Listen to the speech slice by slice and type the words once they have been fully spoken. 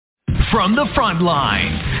From the front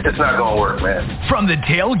lines. It's not going to work, man. From the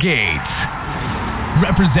tailgates.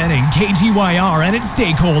 Representing KGYR and its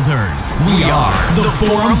stakeholders. We are the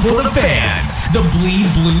Forum for the Fans. The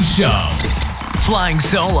Bleed Blue Show. Flying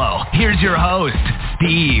solo, here's your host,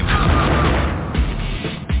 Steve.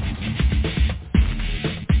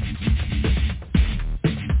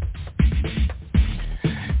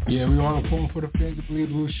 Yeah, we are the Forum for the Fans, the Bleed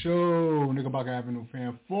Blue Show, Knickerbocker Avenue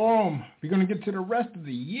Fan Forum. We're going to get to the rest of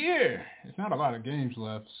the year. It's not a lot of games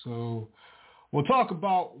left, so we'll talk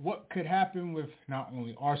about what could happen with not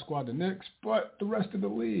only our squad, the Knicks, but the rest of the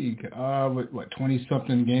league. With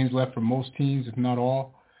 20-something games left for most teams, if not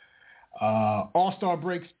all. All-Star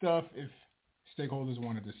break stuff, if stakeholders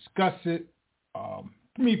want to discuss it. For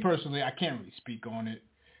me personally, I can't really speak on it.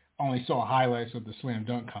 I only saw highlights of the slam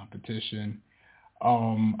dunk competition.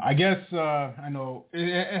 I guess I know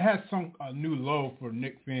it has some new low for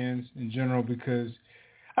Knicks fans in general because,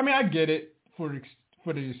 I mean, I get it for the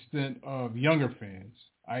extent of younger fans.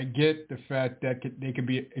 I get the fact that they could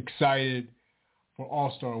be excited for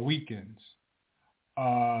All-Star weekends.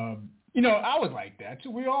 I was like that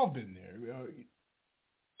too. We all been there.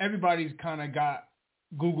 Everybody's kind of got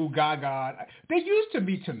Google Gaga. They used to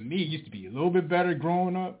be a little bit better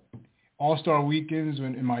growing up. All-Star weekends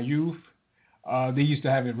in my youth. They used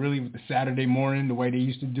to have it really with the Saturday morning, the way they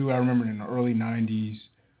used to do. I remember in the early 90s,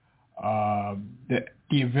 the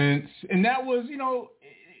events. And that was,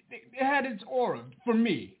 it had its aura. For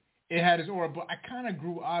me, it had its aura. But I kind of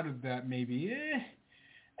grew out of that maybe,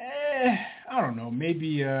 I don't know,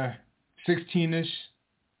 maybe 16-ish,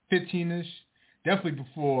 15-ish. Definitely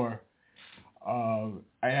before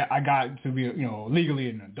I got to be,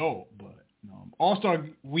 legally an adult. But All-Star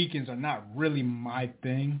weekends are not really my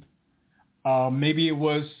thing. Maybe it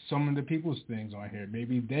was some of the people's things on here.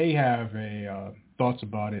 Maybe they have thoughts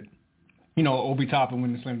about it. Obi Toppin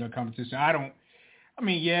winning the slam dunk competition.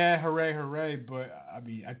 Hooray, but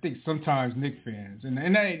I think sometimes Knicks fans and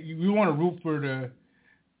you want to root for the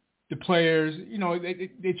players.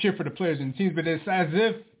 They cheer for the players and teams, but it's as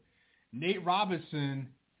if Nate Robinson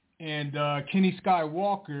and Kenny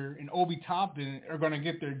Skywalker and Obi Toppin are going to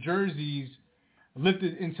get their jerseys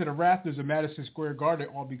lifted into the rafters of Madison Square Garden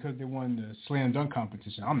all because they won the slam dunk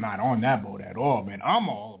competition. I'm not on that boat at all, man. I'm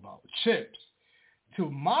all about chips. To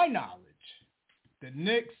my knowledge, the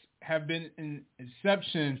Knicks have been in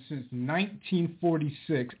inception since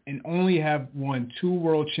 1946 and only have won 2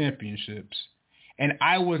 world championships. And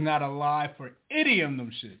I was not alive for any of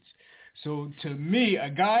them shits. So to me, a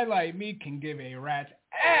guy like me can give a rat's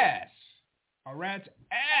ass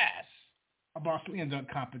about slam dunk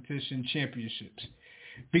competition championships.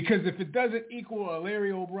 Because if it doesn't equal a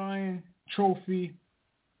Larry O'Brien trophy,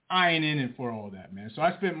 I ain't in it for all that, man. So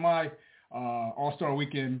I spent my All-Star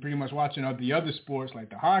weekend pretty much watching the other sports like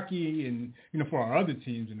the hockey and, for our other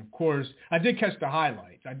teams. And, of course, I did catch the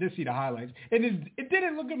highlights. I did see the highlights. And it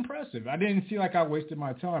didn't look impressive. I didn't feel like I wasted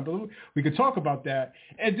my time. But we could talk about that.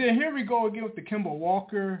 And then here we go again with the Kemba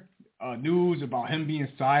Walker news about him being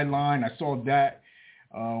sidelined. I saw that.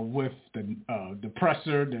 With the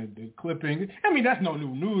presser, the clipping. I mean, that's no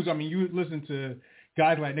new news. I mean, you listen to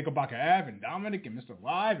guys like Knickerbocker Ave and Dominic and Mr.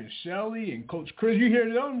 Live and Shelly and Coach Chris. You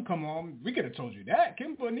hear them come on. We could have told you that.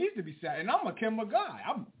 Kimba needs to be sat. And I'm a Kimba guy.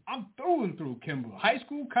 I'm through and through Kimba. High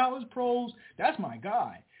school, college, pros, that's my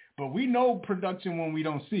guy. But we know production when we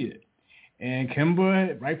don't see it. And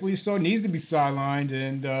Kimba, rightfully so, needs to be sidelined.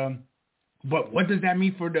 And but what does that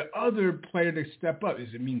mean for the other player to step up?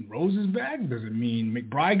 Does it mean Rose is back? Does it mean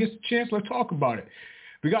McBride gets a chance? Let's talk about it.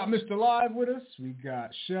 We got Mr. Live with us. We got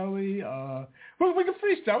Shelly. We can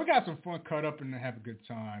freestyle. We got some fun cut up and have a good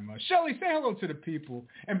time. Shelly, say hello to the people.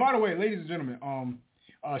 And by the way, ladies and gentlemen,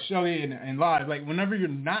 Shelly and Live, like whenever you're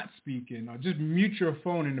not speaking, just mute your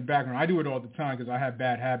phone in the background. I do it all the time because I have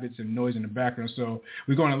bad habits and noise in the background. So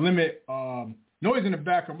we're going to limit noise in the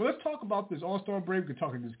background. But let's talk about this All-Star break. We can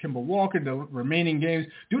talk about this Kemba Walker, the remaining games.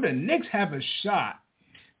 Do the Knicks have a shot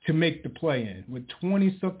to make the play-in with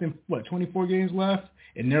 24 games left?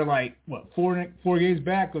 And they're like, four games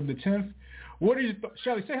back of the 10th? What are your thoughts?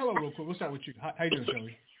 Shelly, say hello real quick. We'll start with you. How you doing,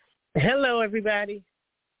 Shelly? Hello, everybody.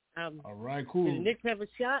 All right, cool. Do the Knicks have a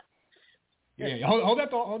shot? Yeah. Hold that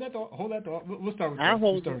thought. We'll start with that. I'll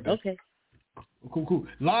hold it. Okay. Cool.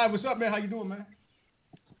 Live, what's up, man? How you doing, man?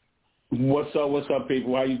 What's up,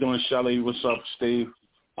 people? How you doing, Shelly? What's up, Steve?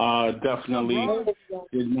 Definitely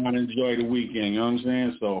did not enjoy the weekend. You know what I'm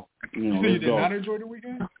saying? So, you did not enjoy the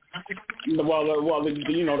weekend? Well, the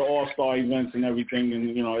All-Star events and everything,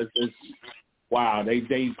 and it's wow. They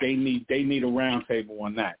need a round table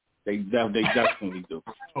on that. They definitely do.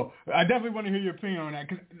 Oh, I definitely want to hear your opinion on that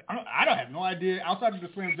because I don't have no idea. Outside of the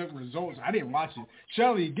slam dunk results, I didn't watch it.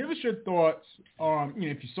 Shelly, give us your thoughts on,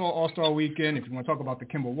 if you saw All-Star Weekend, if you want to talk about the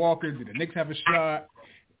Kemba Walker, did the Knicks have a shot?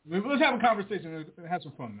 Let's have a conversation and have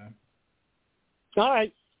some fun, man. All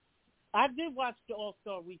right. I did watch the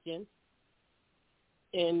All-Star Weekend,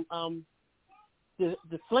 and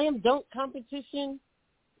the slam dunk competition,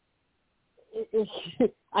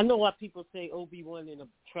 I know why people say Obi won in a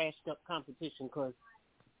trashed-up competition because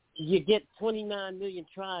you get 29 million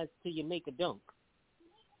tries till you make a dunk.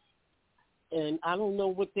 And I don't know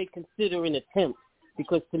what they consider an attempt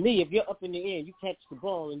because to me, if you're up in the air and you catch the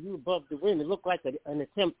ball and you're above the rim, it looked like an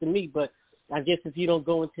attempt to me. But I guess if you don't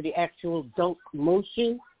go into the actual dunk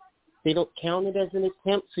motion, they don't count it as an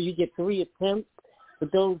attempt. So you get 3 attempts.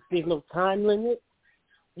 But there's no time limit.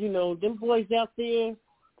 Them boys out there,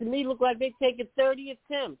 to me, look like they're taking 30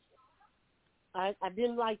 attempts. I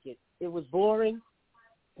didn't like it. It was boring.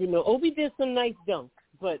 Obi did some nice dunks,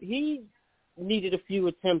 but he needed a few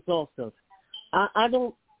attempts also. I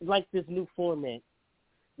don't like this new format.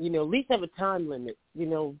 At least have a time limit.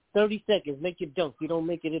 30 seconds, make your dunk. You don't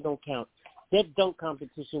make it, it don't count. That dunk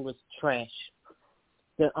competition was trash.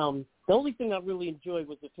 The only thing I really enjoyed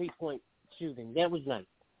was the 3-point shooting. That was nice.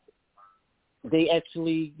 They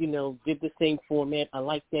actually, did the same format. I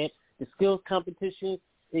like that. The skills competition,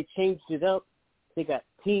 they changed it up. They got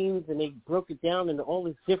teams, and they broke it down into all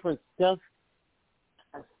this different stuff.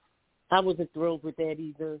 I wasn't thrilled with that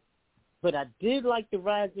either. But I did like the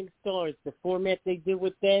Rising Stars, the format they did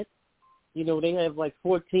with that. They have like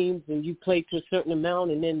 4 teams, and you play to a certain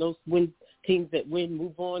amount, and then those teams that win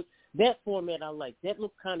move on. That format I like. That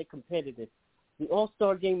looked kind of competitive. The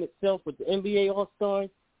All-Star game itself with the NBA All-Stars,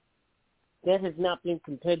 that has not been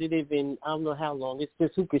competitive in I don't know how long. It's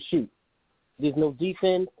just who can shoot. There's no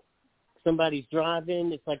defense. Somebody's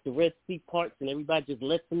driving. It's like the Red Sea parts, and everybody just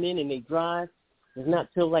lets them in, and they drive. It's not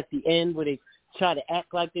till like the end where they try to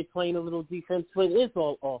act like they're playing a little defense, but it's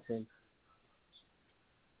all offense.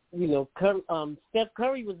 Steph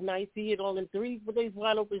Curry was nice. He hit all them threes, but they was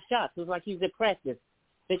wide open shots. It was like he was at practice.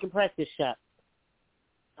 They can practice shots.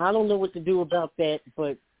 I don't know what to do about that,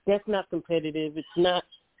 but that's not competitive. It's not.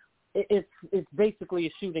 It's basically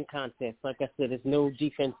a shooting contest. Like I said, there's no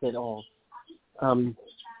defense at all.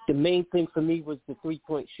 The main thing for me was the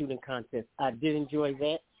 3-point shooting contest. I did enjoy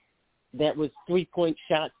that. That was 3-point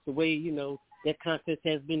shots, the way, that contest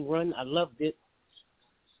has been run. I loved it.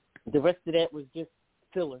 The rest of that was just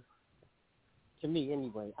filler, to me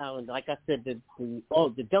anyway. Like I said,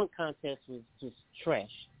 the dunk contest was just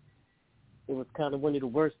trash. It was kind of one of the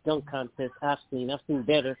worst dunk contests I've seen. I've seen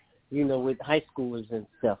better, with high schoolers and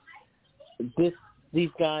stuff. These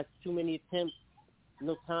guys, too many attempts,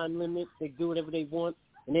 no time limit. They do whatever they want.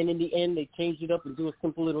 And then in the end, they change it up and do a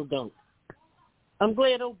simple little dunk. I'm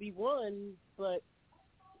glad Obi won, but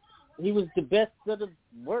he was the best of the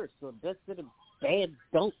worst or best of the bad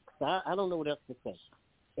dunks. I don't know what else to say.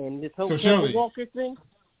 And this whole Kemba Walker thing.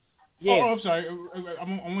 Yeah. Oh, I'm sorry. I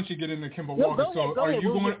want you to get into Kemba Walker. So,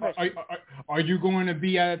 are you going to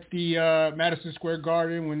be at the Madison Square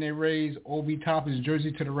Garden when they raise Obi Toppin's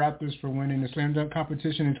jersey to the Raptors for winning the slam dunk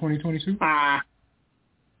competition in 2022?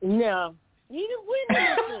 No, he didn't win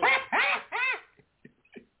anything.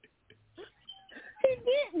 He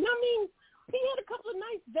didn't. I mean, he had a couple of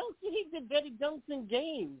nice dunks, and he did better dunks in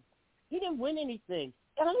games. He didn't win anything.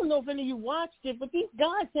 And I don't know if any of you watched it, but these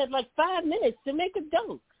guys had like 5 minutes to make a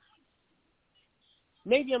dunk.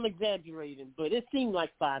 Maybe I'm exaggerating, but it seemed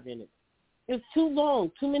like 5 minutes. It was too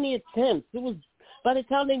long, too many attempts. It was by the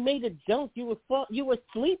time they made a dunk, you were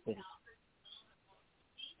sleeping.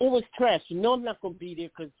 It was trash. I'm not going to be there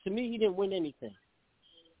because to me he didn't win anything.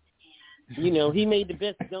 He made the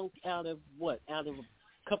best dunk out of what? Out of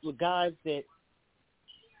a couple of guys that,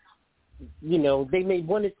 they made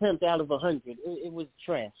one attempt out of 100. It was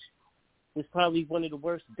trash. It's probably one of the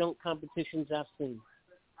worst dunk competitions I've seen.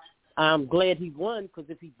 I'm glad he won because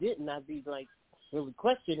if he didn't, I'd be like really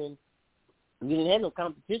questioning. You didn't have no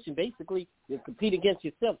competition. Basically, you compete against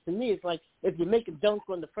yourself. To me, it's like if you make a dunk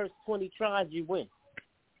on the first 20 tries, you win.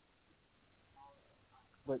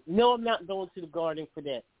 But no, I'm not going to the Garden for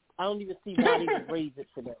that. I don't even see why they would raise it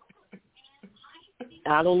for that.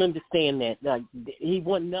 I don't understand that. Like, he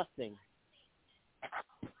won nothing.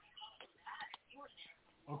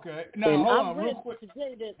 Okay. Now, hold on real quick.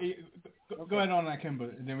 Go ahead on that,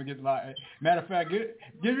 Kemba, and then we get live. Matter of fact,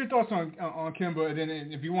 give your thoughts on Kemba, and then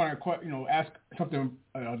if you want to, ask something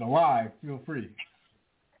live, feel free.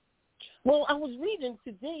 Well, I was reading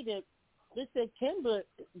today that they said Kemba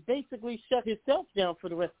basically shut himself down for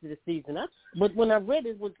the rest of the season. But when I read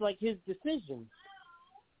it was like his decision.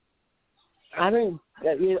 I don't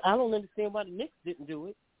understand why the Knicks didn't do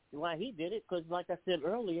it. why he did it, because like I said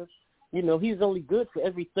earlier, you know, he's only good for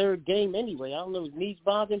every third game anyway. I don't know, his knees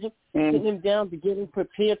bothering him, sitting him down to get him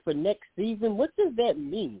prepared for next season. What does that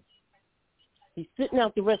mean? He's sitting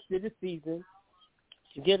out the rest of the season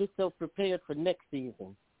to get himself prepared for next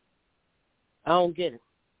season. I don't get it.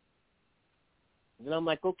 And I'm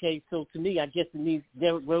like, okay, so to me, I guess it means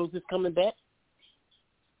Derrick Rose is coming back.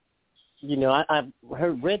 You know, I've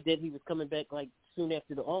read that he was coming back like soon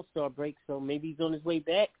after the All-Star break, so maybe he's on his way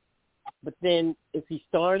back. But then is he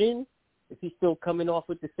starting? Is he still coming off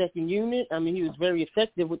with the second unit? I mean, he was very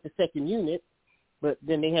effective with the second unit, but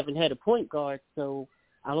then they haven't had a point guard, so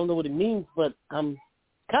I don't know what it means, but I'm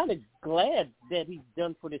kind of glad that he's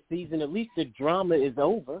done for the season. At least the drama is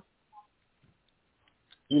over.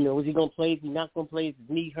 You know, is he going to play? Is he not going to play? Is his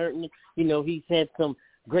knee hurting? You know, he's had some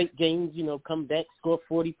great games, you know, come back, score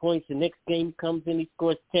 40 points. The next game comes in, he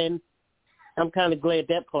scores 10. I'm kind of glad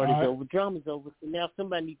that part is over. Drama's over. So now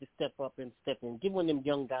somebody needs to step up and step in. Give one of them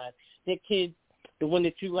young guys. That kid, the one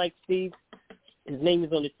that you like, Steve, his name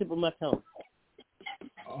is on the tip of my tongue.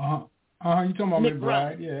 You talking about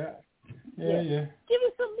McBride? Yeah. Give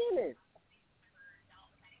him some minutes.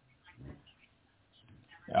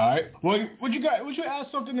 All right. Well, would you ask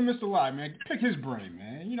something to Mr. Lai, man? Pick his brain,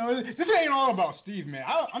 man. You know, this ain't all about Steve, man.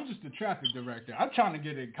 I'm just the traffic director. I'm trying to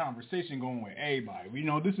get a conversation going with everybody. You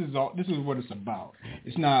know, this is what it's about.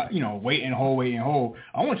 It's not, you know, wait and hold.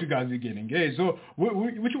 I want you guys to get engaged. So,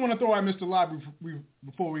 what you want to throw at Mr. Lai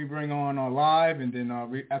before we bring on Live, and then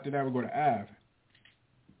after that we go to Av.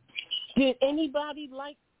 Did anybody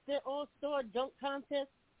like the All-Star dunk contest?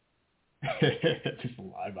 Just a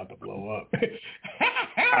lie about to blow up.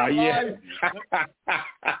 Yeah.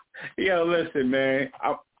 Yo, listen, man.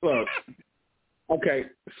 Look. Okay,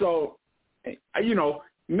 so you know,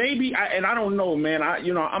 maybe I don't know, man.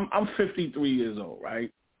 I'm 53 years old,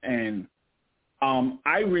 right? And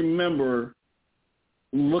I remember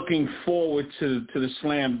looking forward to the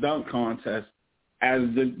slam dunk contest as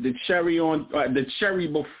the cherry on the cherry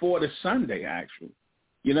before the sundae, actually.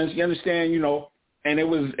 You understand? You know. And it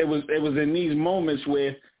was in these moments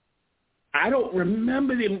where I don't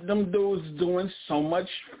remember them dudes doing so much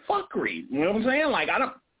fuckery. You know what I'm saying? Like I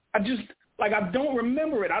don't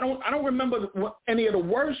remember it. I don't remember any of the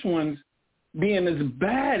worst ones being as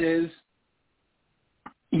bad as,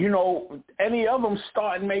 you know, any of them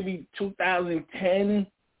starting maybe 2010,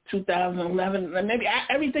 2011, and maybe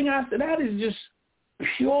everything after that is just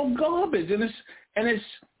pure garbage.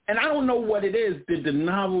 And I don't know what it is. Did the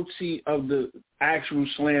novelty of the actual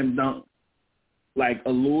slam dunk like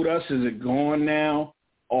elude us? Is it gone now?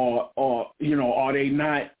 Or you know, are they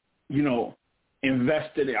not, you know,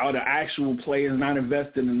 invested? Are the actual players not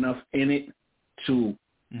invested enough in it to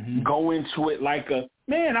go into it like a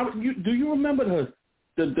man? Do you remember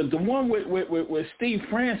the one with Steve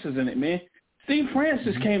Francis in it, man? Steve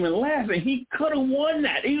Francis came in last, and he could have won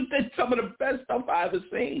that. He did some of the best stuff I've ever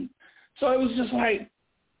seen. So it was just like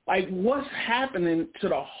what's happening to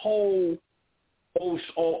the whole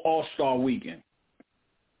All-Star weekend,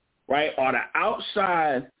 right? Are the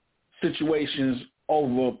outside situations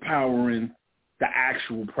overpowering the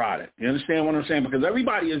actual product? You understand what I'm saying? Because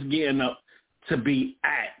everybody is getting up to be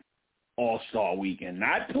at All-Star weekend,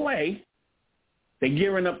 not play. They're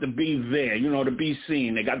gearing up to be there, you know, to be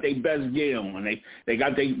seen. They got their best gear on. They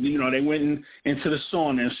got they went into the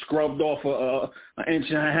sauna and scrubbed off an inch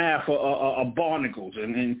and a half of barnacles,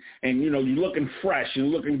 and you know, you're looking fresh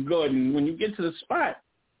and looking good. And when you get to the spot,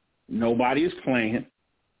 nobody is playing.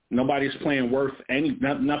 Nobody's playing worth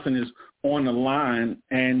nothing is on the line.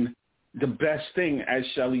 And the best thing, as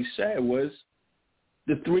Shelly said, was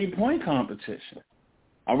the 3-point competition.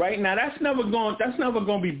 All right, now that's never going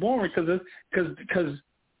to be boring because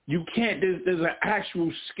you can't. There's an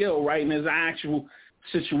actual skill, right? And there's an actual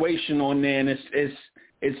situation on there, and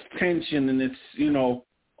it's tension, and it's, you know,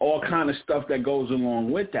 all kind of stuff that goes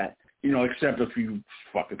along with that. You know, except if you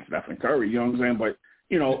fucking Stephen Curry, you know what I'm saying? But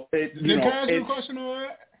you know, Can I ask you a question on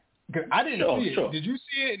that? Because I didn't see it. Sure. Did you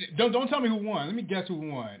see it? Don't tell me who won. Let me guess who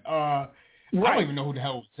won. I don't even know who the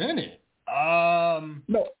hell was in it.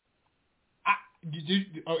 No.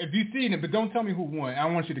 If you've seen it, but don't tell me who won. I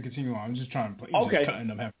want you to continue on. I'm just trying to play. Okay. Just cutting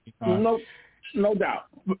them half the time. No doubt.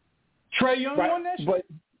 Trae Young won that shit?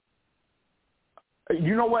 But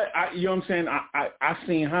you know what? You know what I'm saying? I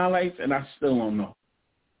seen highlights, and I still don't know.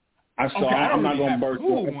 I'm not going to burst.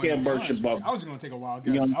 I can't burst your bubble. I was just going to take a wild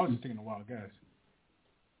guess. I was just taking a wild guess.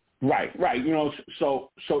 Right. You know,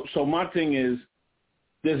 so my thing is,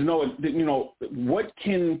 there's no, you know, what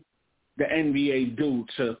can the NBA do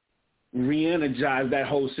to re-energize that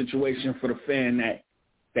whole situation for the fan that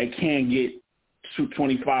can't get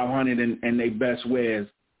 $2,500 and their best wares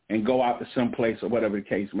and go out to some place or whatever the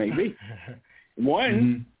case may be.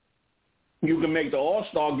 One, you can make the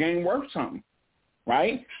All-Star game worth something,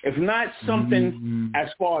 right? If not something as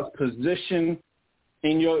far as position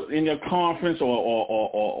in your conference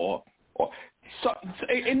or so,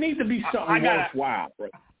 it needs to be something worthwhile.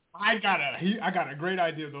 Right? I got a great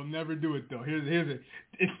idea. They'll never do it though. Here's it.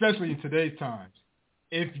 Especially in today's times.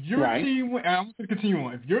 If your team wins, I'm going to continue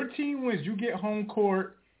on. If your team wins, you get home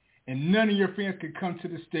court, and none of your fans can come to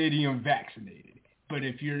the stadium vaccinated. But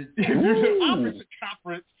if you're the opposite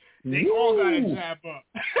conference, they all got to jab up.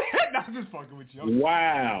 I'm just fucking with you.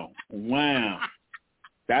 Wow.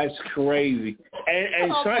 That's crazy.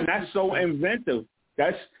 And son, that's so inventive.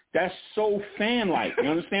 That's so fan-like. You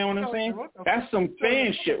understand what I'm saying? That's some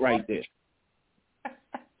fan shit right there.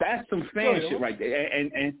 That's some fan shit right there.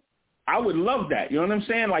 And I would love that. You know what I'm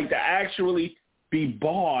saying? Like to actually be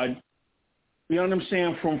barred. You know what I'm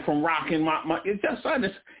saying? From rocking my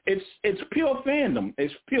it's pure fandom.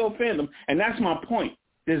 It's pure fandom, and that's my point.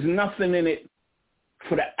 There's nothing in it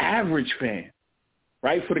for the average fan,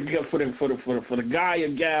 right? For the guy or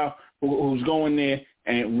gal who's going there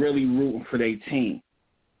and really rooting for their team.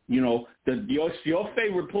 You know, your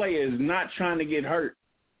favorite player is not trying to get hurt.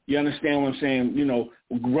 You understand what I'm saying? You know,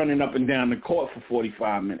 running up and down the court for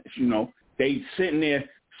 45 minutes. You know, they sitting there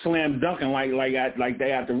slam dunking like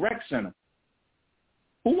they at the rec center.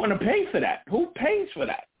 Who want to pay for that? Who pays for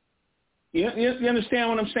that? You understand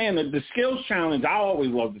what I'm saying? The skills challenge. I always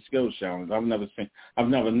love the skills challenge. I've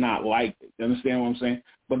never not liked it. You understand what I'm saying?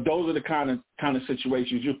 But those are the kind of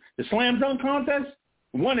situations. The slam dunk contest,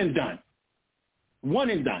 one and done.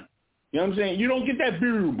 One and done. You know what I'm saying? You don't get that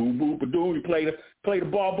boo boo boo boo boo. You play the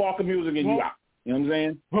ball barker music and you out. You know what I'm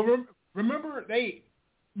saying? Well, remember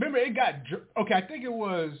it got okay. I think it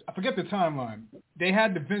was, I forget the timeline. They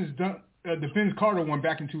had the Vince Carter one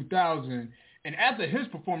back in 2000, and after his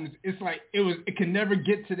performance, it's like it can never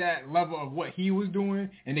get to that level of what he was doing,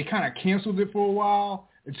 and they kind of canceled it for a while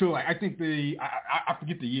until like I think I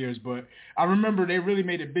forget the years, but I remember they really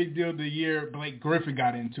made a big deal the year Blake Griffin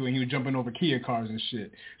got into it, and he was jumping over Kia cars and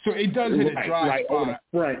shit. So it does hit a dry spot.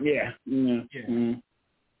 Right, yeah. Mm-hmm.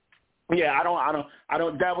 Yeah, I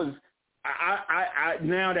don't. That was I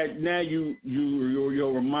now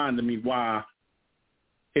you're reminding me why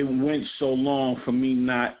it went so long for me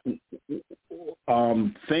not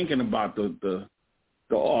thinking about the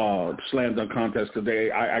slam dunk contest because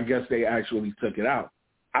I guess they actually took it out.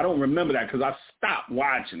 I don't remember that because I stopped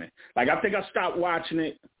watching it. Like I think I stopped watching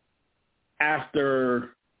it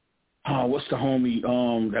after what's the homie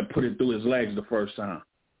that put it through his legs the first time?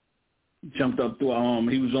 Jumped up through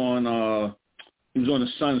he was on the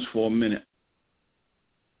Suns for a minute.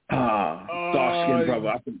 Dark skinned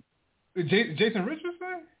brother. Jason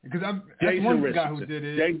Richardson? Because that's one guy who did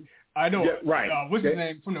it. I know. Yeah, right. What's his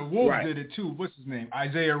name? From the Wolves did it too. What's his name?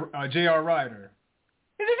 J.R. Ryder.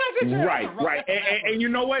 Right. And you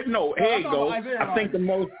know what? No, here you go. I think the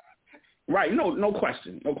most no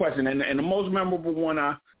question. And the most memorable one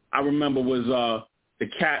I remember was the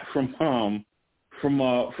cat from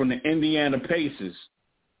the Indiana Pacers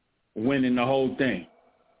winning the whole thing.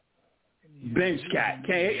 Bench cat.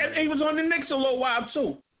 He was on the Knicks a little while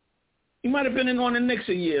too. He might have been on the Knicks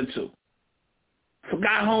a year or two.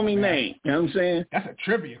 Forgot homie name. You know what I'm saying? That's a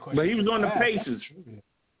trivia question. But he was on the Pacers.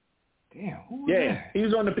 Damn, who was that? He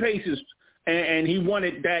was on the Pacers, and he won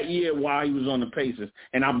it that year while he was on the Pacers.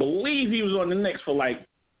 And I believe he was on the Knicks for like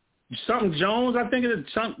something Jones. I think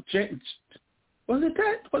it's something. Was it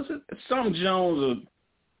that? Was it something Jones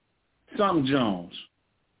or something Jones?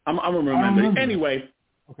 I'm gonna remember. Anyway.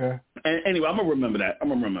 Okay. Anyway, I'm gonna remember that.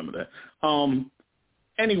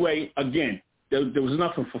 Anyway, again, there was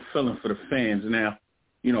nothing fulfilling for the fans. Now,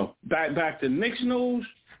 you know, back to Knicks news.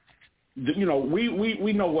 You know,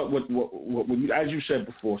 we know what as you said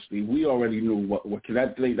before, Steve. We already knew what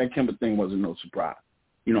that Kemba thing wasn't no surprise.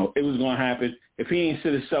 You know, it was going to happen. If he ain't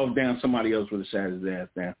sit himself down, somebody else would have sat his ass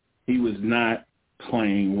down. He was not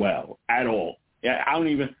playing well at all. Yeah, I don't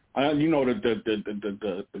even. You know,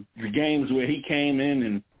 the games where he came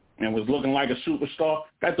in and was looking like a superstar,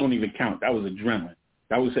 that don't even count. That was adrenaline.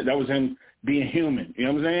 That was him being human. You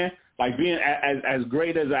know what I'm saying? Like being as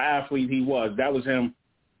great as an athlete he was. That was him.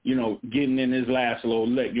 You know, getting in his last little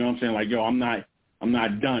lick. You know what I'm saying? Like, yo, I'm not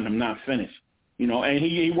done. I'm not finished. You know, and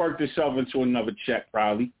he worked himself into another check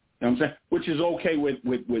probably. You know what I'm saying? Which is okay with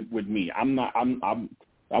me. I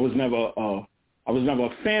was never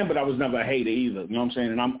a fan, but I was never a hater either. You know what I'm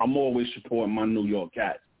saying? And I'm always supporting my New York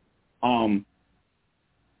Cats. My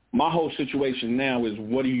whole situation now is,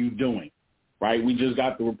 what are you doing? Right? We just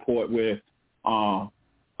got the report where,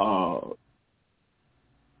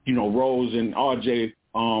 you know, Rose and RJ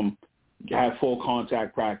have full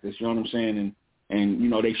contact practice. You know what I'm saying?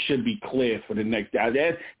 And they should be cleared for the next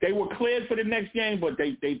day. They were cleared for the next game, but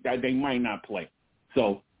they might not play.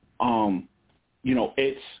 So,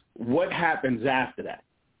 it's what happens after that.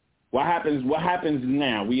 What happens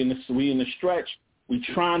now? We in the stretch. We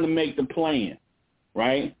trying to make the play-in,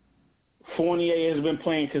 right? Fournier has been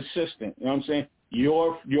playing consistent. You know what I'm saying?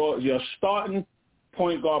 Your starting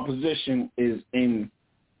point guard position is in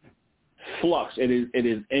flux. It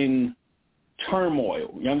is in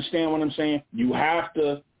turmoil. You understand what I'm saying? You have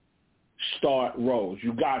to start Rose.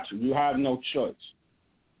 You got to. You have no choice.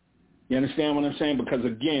 You understand what I'm saying? Because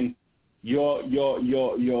again, your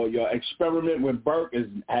experiment with Burke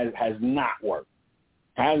has not worked.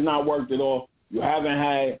 Has not worked at all. You haven't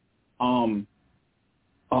had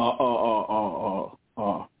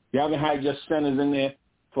you haven't had your centers in there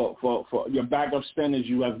for your backup centers.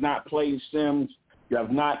 You have not played Sims. You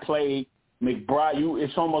have not played McBride.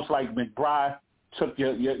 It's almost like McBride took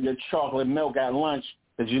your chocolate milk at lunch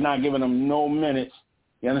because you're not giving him no minutes.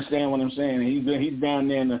 You understand what I'm saying? He's down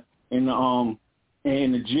there in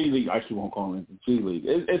the G League. I actually won't call him the G League.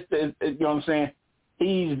 It's you know what I'm saying?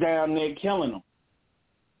 He's down there killing them.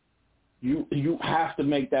 You have to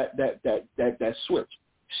make that switch.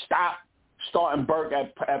 Stop starting Burke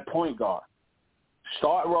at point guard.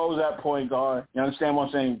 Start Rose at point guard. You understand what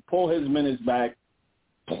I'm saying? Pull his minutes back.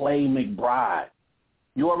 Play McBride.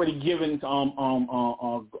 You already given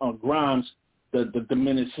Grimes the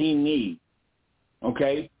minutes he needs.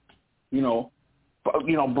 Okay,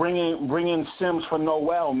 bring in Sims for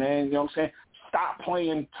Noel, man. You know what I'm saying? Stop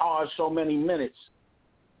playing Taj so many minutes.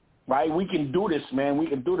 Right? We can do this, man. We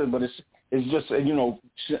can do this, but it's just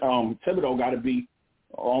Thibodeau got to be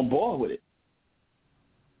on board with it.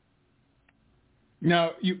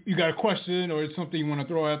 Now, you got a question or something you want to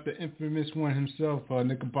throw out the infamous one himself,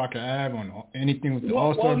 Knickerbocker Ave, on anything with the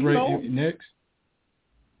All-Star break next?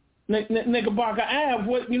 Knickerbocker Ave,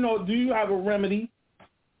 what do you have a remedy,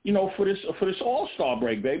 for this All-Star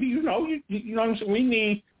break, baby? You know what I'm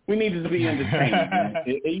saying? We needed to be entertained, man.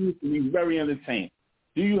 It used to be very entertaining.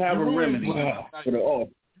 Do you have a remedy for the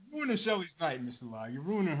All-Star? You're ruining Shelly's night, Mr. Lai. You're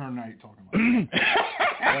ruining her night talking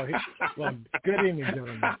about it. well, good evening,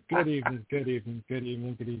 gentlemen. Good evening,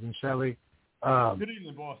 Shelly. Good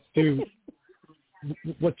evening, boss.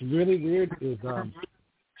 What's really weird is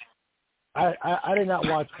I did not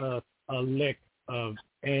watch a lick of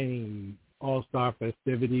any All-Star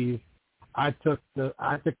festivities. I took the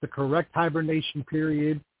correct hibernation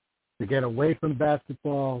period to get away from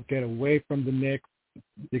basketball, get away from the Knicks,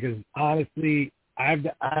 because honestly,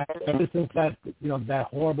 ever since that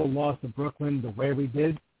horrible loss to Brooklyn, the way we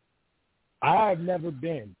did, I have never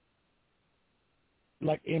been,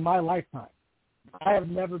 like in my lifetime, I have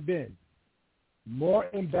never been more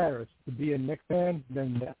embarrassed to be a Knicks fan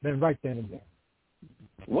than right then and there.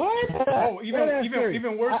 What? Oh,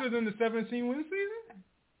 even worse than the 17-win season?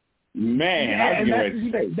 Man,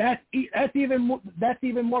 that's even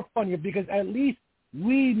more funny because at least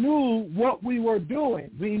we knew what we were doing.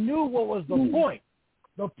 We knew what was the point.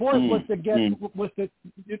 The point was to get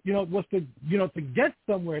to get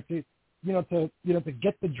somewhere, to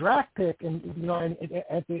get the draft pick and to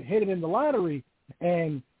hit it in the lottery.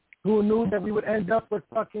 And who knew that we would end up with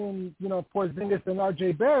fucking Porzingis and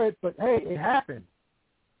RJ Barrett? But hey, it happened.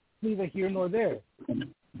 Neither here nor there.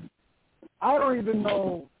 I don't even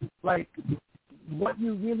know what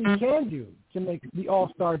you really can do to make the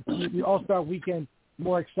All-Star weekend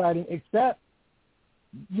more exciting, except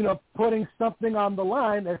putting something on the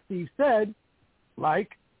line, as Steve said,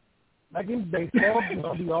 like in baseball,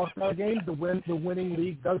 the All-Star game, the winning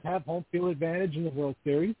league does have home field advantage in the World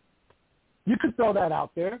Series. You could throw that out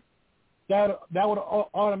there. That would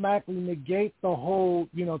automatically negate the whole,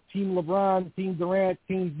 Team LeBron, Team Durant,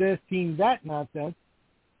 Team this, Team that nonsense,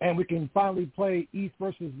 and we can finally play East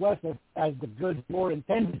versus West as the good Lord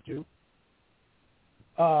intended to.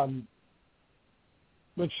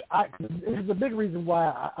 Which is a big reason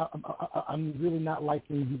why I'm really not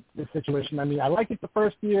liking this situation. I mean, I liked it the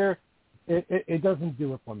first year. It doesn't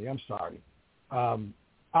do it for me. I'm sorry.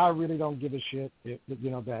 I really don't give a shit if, that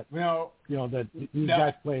these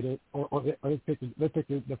guys played it or they picked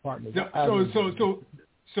the partners.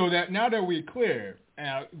 So that now that we're clear,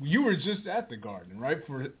 you were just at the Garden, right,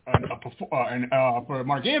 for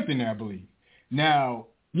Mark Anthony, I believe. Now.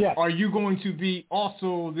 Yes. Are you going to be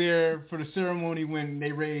also there for the ceremony when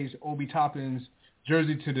they raise Obi Toppin's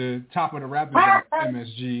jersey to the top of the Raptors at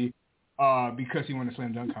MSG because he won the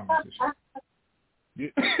slam dunk competition?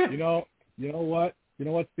 You know what,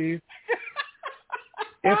 Steve?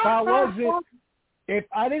 If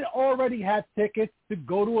I didn't already have tickets to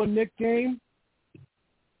go to a Knicks game,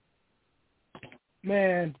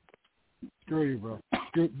 Man, screw you, bro.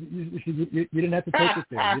 You didn't have to take it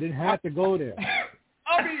there. You didn't have to go there.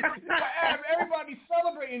 I mean, everybody's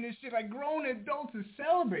celebrating this shit. Like, grown adults are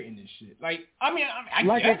celebrating this shit. Like, I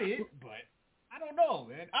get it, but I don't know,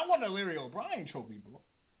 man. I want a Larry O'Brien trophy, bro.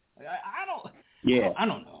 I don't. Yeah. I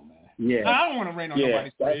don't know, man. Yeah. I don't want to rain on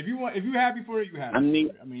nobody's parade. If you happy for it, you happy. I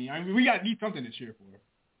mean, we need something to cheer for.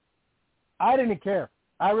 I didn't care.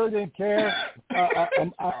 I really didn't care.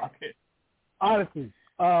 Honestly.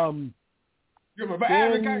 But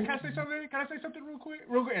Adam, can I say something? Can I say something real quick?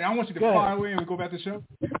 And I want you to fire away and we go back to the show.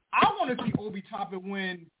 I want to see Obi Toppin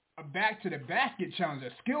win a back to the basket challenge, a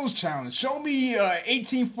skills challenge. Show me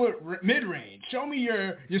 18-foot mid range. Show me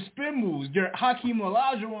your spin moves, your Hakeem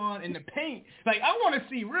Olajuwon in the paint. Like, I want to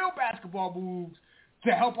see real basketball moves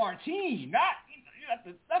to help our team. Not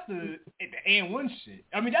the and one shit.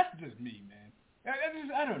 I mean, that's just me, man.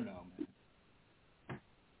 I don't know,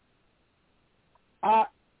 man.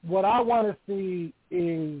 What I want to see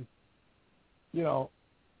is, a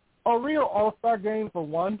real all-star game for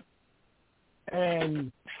one,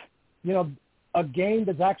 and a game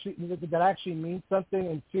that actually means something,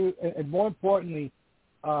 and two, and more importantly,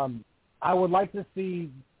 I would like to see.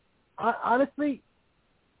 Honestly,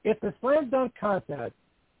 if the slam dunk contest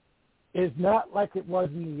is not like it was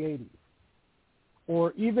in the '80s,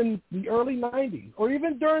 or even the early '90s, or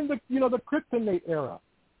even during the the Kryptonite era.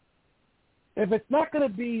 If it's not going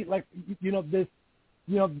to be like this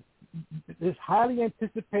highly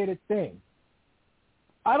anticipated thing,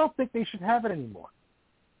 I don't think they should have it anymore,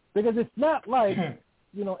 because it's not like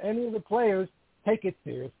any of the players take it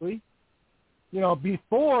seriously.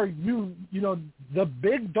 Before the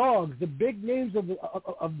big dogs, the big names of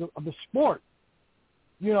the sport,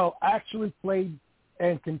 actually played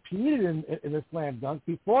and competed in the slam dunk.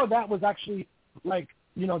 Before that was actually like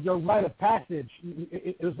your rite of passage.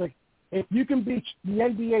 It was like, if you can beat the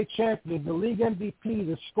NBA champion, the league MVP,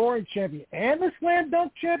 the scoring champion, and the slam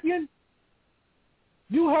dunk champion,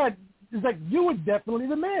 you were definitely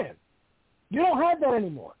the man. You don't have that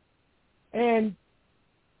anymore. And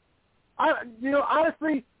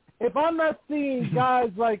honestly, if I'm not seeing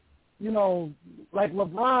guys like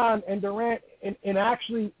LeBron and Durant in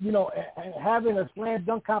actually, having a slam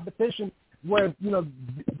dunk competition where,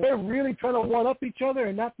 they're really trying to one up each other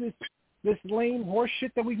and not this lame horse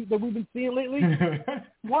shit that we've been seeing lately.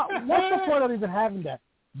 What's the point of even having that?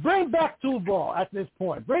 Bring back two ball at this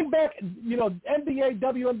point. Bring back NBA,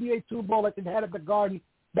 WNBA two ball like they had at the Garden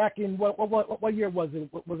back in what year was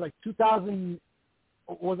it? Was it like 2000?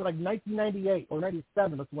 Was it like 1998 or 97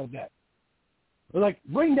 or something like that? Like,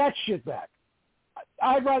 bring that shit back.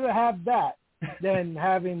 I'd rather have that than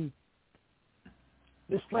having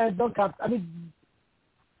this slam dunk contest. I mean,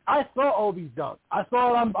 I saw Obi's dunk. I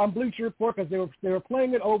saw it on Bleacher Report because they were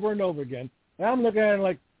playing it over and over again. And I'm looking at it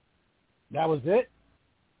like, that was it?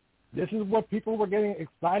 This is what people were getting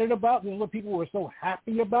excited about? This is what people were so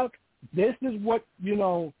happy about? This is what,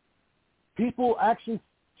 people actually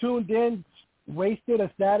tuned in, wasted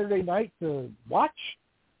a Saturday night to watch?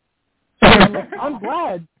 I'm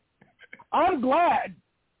glad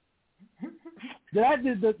that I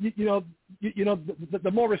did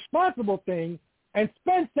the more responsible thing and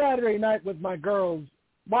spend Saturday night with my girls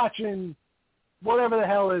watching whatever the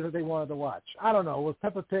hell it is that they wanted to watch. I don't know. It was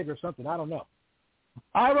Peppa Pig or something. I don't know.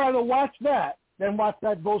 I'd rather watch that than watch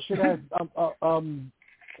that bullshit as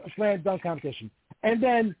slam dunk competition. And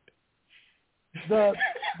then the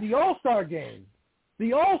All-Star game.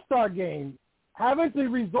 The All-Star game, having to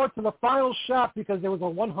resort to the final shot because there was a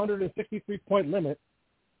 163-point limit.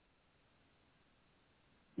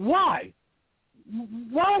 Why?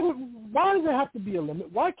 Why does there have to be a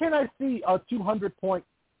limit? Why can't I see a 200-point?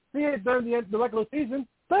 See it during the regular season?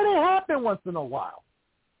 Let it happen once in a while.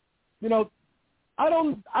 I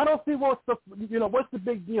don't see what's the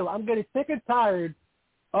big deal. I'm getting sick and tired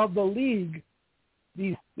of the league,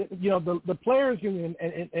 these the players union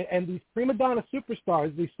and these prima donna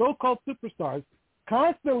superstars, these so-called superstars,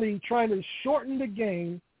 constantly trying to shorten the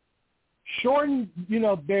game, shorten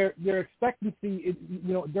their expectancy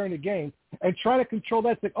during the game, and trying to control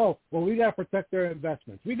that. Like, oh, well, we got to protect their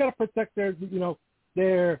investments. We got to protect their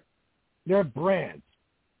brands.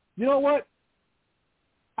 You know what?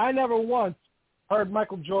 I never once heard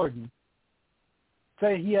Michael Jordan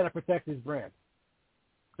say he had to protect his brand.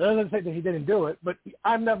 That doesn't say that he didn't do it, but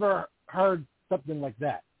I've never heard something like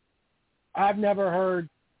that. I've never heard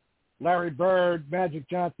Larry Bird, Magic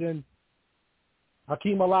Johnson,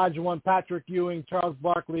 Hakeem Olajuwon, Patrick Ewing, Charles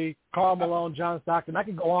Barkley, Karl Malone, John Stockton. I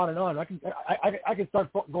can go on and on. I can start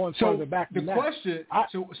going further back than that.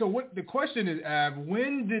 The question is,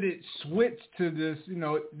 when did it switch to this?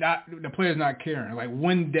 Not the players not caring. Like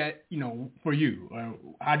when that, for you,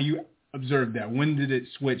 how do you observe that? When did it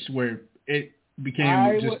switch where it became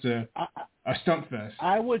a stunt fest?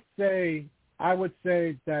 I would say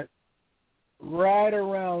that right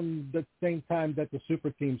around the same time that the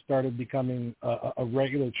super team started becoming a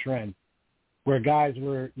regular trend, where guys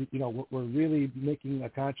were really making a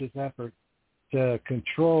conscious effort to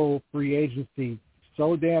control free agency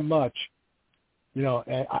so damn much,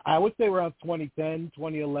 and I would say around 2010,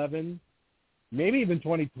 2011, maybe even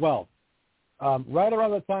 2012, right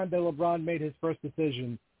around the time that LeBron made his first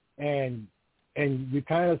decision, and you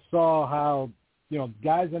kind of saw how,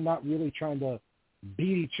 guys are not really trying to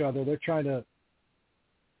beat each other. They're trying to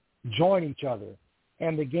join each other.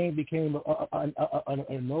 And the game became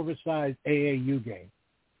an oversized AAU game.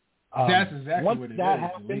 That's exactly what it is.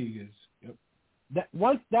 The league is. Yep.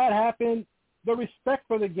 Once that happened, the respect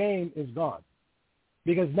for the game is gone.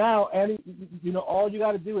 Because now, all you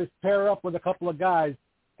got to do is pair up with a couple of guys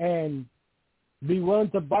and be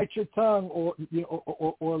willing to bite your tongue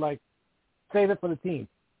or like save it for the team.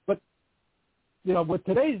 But, with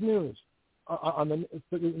today's news,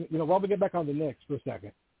 while we get back on the Knicks for a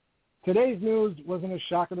second, today's news wasn't a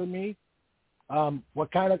shocker to me.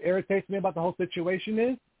 What kind of irritates me about the whole situation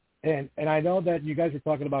is, and I know that you guys are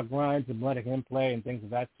talking about Grimes and letting him play and things of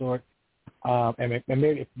that sort, and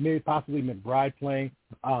maybe possibly McBride playing.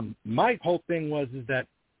 My whole thing is that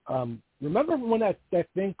remember when that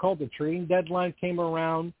thing called the trading deadline came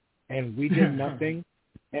around and we did nothing,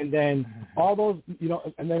 and then all those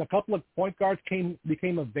and then a couple of point guards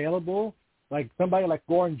became available, like somebody like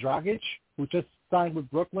Goran Dragic, who just signed with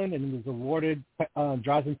Brooklyn and was awarded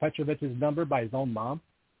Drazen Petrovic's number by his own mom.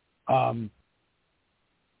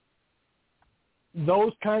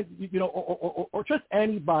 Those kinds, or just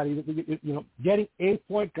anybody, getting a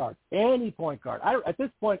point guard, any point guard. At this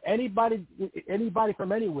point, anybody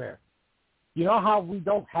from anywhere. You know how we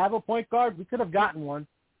don't have a point guard? We could have gotten one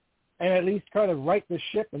and at least try to right the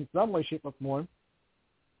ship in some way, shape, or form.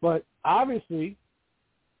 But obviously,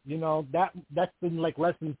 that's been like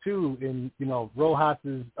lesson 2 in,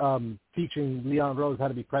 Rojas's teaching Leon Rose how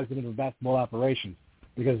to be president of basketball operations,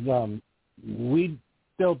 because we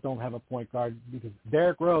still don't have a point guard, because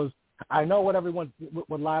Derrick Rose, I know what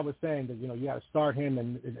Lai was saying, that, you got to start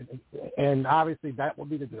him, and obviously that will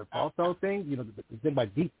be the default thing, the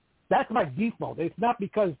thing that's by default. It's not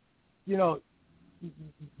because,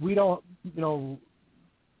 we don't,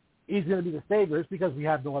 he's going to be the savior. It's because we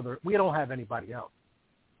don't have anybody else.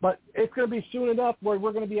 But it's going to be soon enough where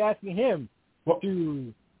we're going to be asking him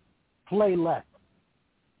to play less.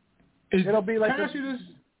 It'll be like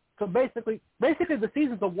so basically the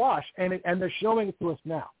season's a wash, and they're showing it to us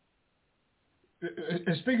now.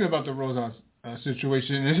 Speaking about the Rose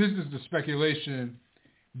situation, and this is the speculation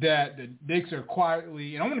that the Knicks are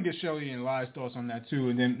quietly, and I want to get Shelly and Lai's thoughts on that too,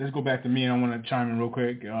 and then let's go back to me, and I want to chime in real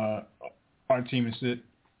quick. Our team and Sid.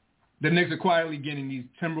 The Knicks are quietly getting these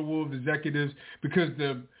Timberwolves executives because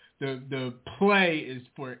the play is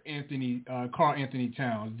for Karl Anthony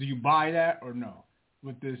Towns. Do you buy that or no?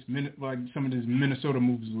 With this, like some of these Minnesota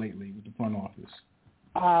moves lately with the front office.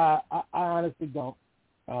 I honestly don't.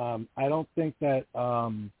 I don't think that I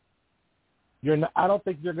don't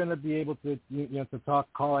think you're going to be able to to talk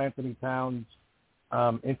Karl Anthony Towns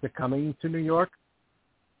into coming to New York,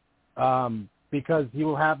 because he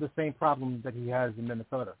will have the same problem that he has in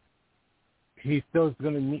Minnesota. He's still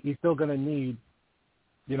going to need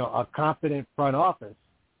a confident front office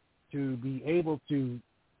to be able to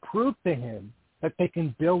prove to him that they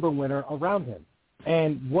can build a winner around him.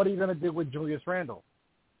 And what are you going to do with Julius Randle?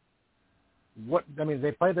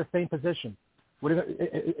 They play the same position.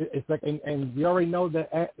 It's like, and we already know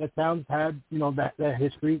that Towns had that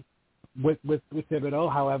history with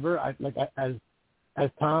Thibodeau. However, as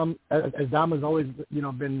Dom has always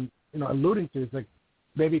been alluding to, it's like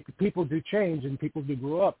maybe people do change and people do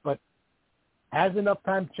grow up, but has enough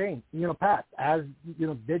time changed? Passed?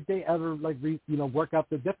 Did they ever work out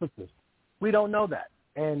the differences? We don't know that,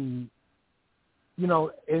 and in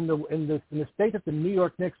the state that the New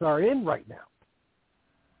York Knicks are in right now,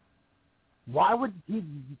 why would he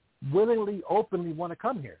willingly, openly want to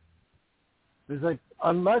come here? There's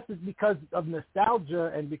unless it's because of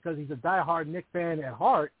nostalgia and because he's a diehard Knicks fan at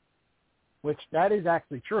heart, which that is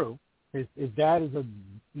actually true. His dad is a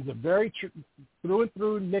very through and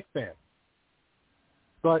through Knicks fan.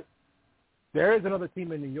 But there is another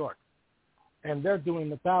team in New York, and they're doing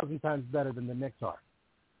 1,000 times better than the Knicks are.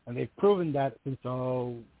 and they've proven that. And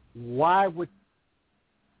so why would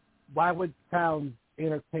Towns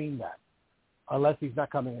entertain that unless he's not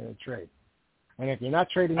coming in a trade? And if you're not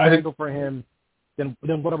trading Randle for him, then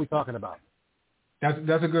what are we talking about?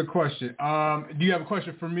 That's a good question. Do you have a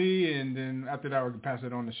question for me? And then after that, we can pass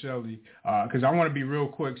it on to Shelly. Because I want to be real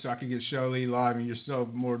quick so I can get Shelly live and yourself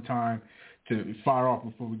more time to fire off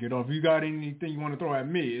before we get off. You got anything you want to throw at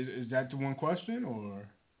me? Is that the one question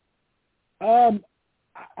or?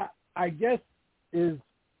 I guess is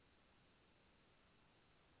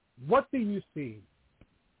what do you see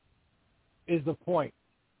is the point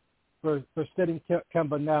for sitting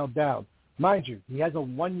Kemba now down? Mind you, he has a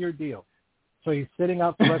 1-year deal. So he's sitting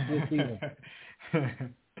out the rest of the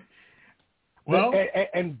season. Well,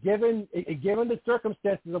 and given the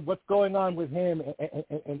circumstances of what's going on with him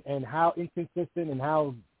and how inconsistent and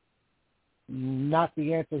how not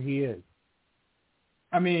the answer he is.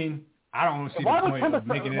 I mean, I don't see the point of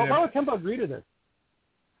making it. Why would Kemba agree to this?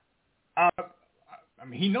 I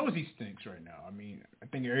mean, he knows he stinks right now. I mean, I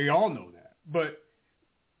think we all know that. But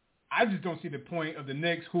I just don't see the point of the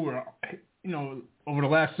Knicks, who are, over the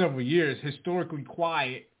last several years, historically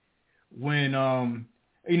quiet when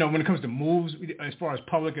when it comes to moves as far as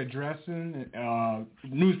public addressing,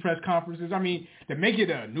 news press conferences. I mean, to make it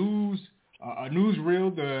a news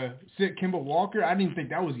reel to sit Kemba Walker, I didn't think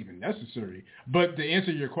that was even necessary. But to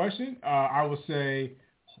answer your question, I would say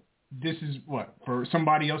this is for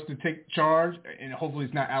somebody else to take charge, and hopefully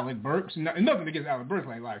it's not Alec Burks. And nothing against Alec Burks,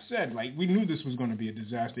 like Live said. Like, we knew this was going to be a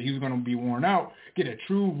disaster. He was going to be worn out. Get a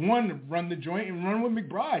true one to run the joint and run with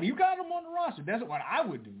McBride. You got him on the roster. That's what I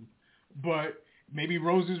would do. But maybe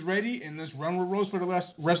Rose is ready, and let's run with Rose for the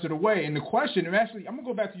rest of the way. And the question, and actually, I'm going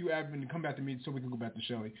to go back to you, Admin, and come back to me so we can go back to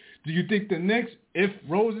Shelly. Do you think the Knicks, if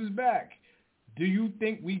Rose is back, do you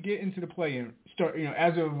think we get into the play-in? Start,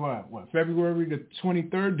 as of February the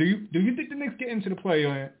 23rd? Do you think the Knicks get into the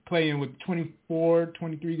play-in with 24,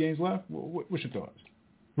 23 games left? What's your thoughts?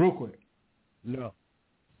 Real quick. No.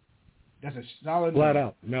 That's a solid flat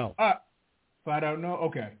out no. Flat out no?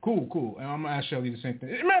 Okay, cool. And I'm going to ask Shelly the same thing.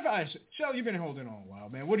 Matter of fact, Shelly, you've been holding on a while,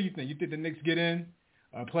 man. What do you think? You think the Knicks get in,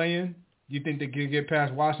 play-in? Do you think they can get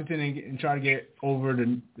past Washington and try to get over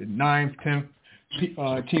the 9th, 10th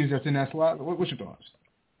teams that's in that slot? What's your thoughts?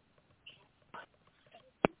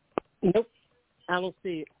 Nope, I don't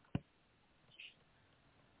see it.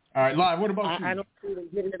 All right, Live, what about you? I don't see them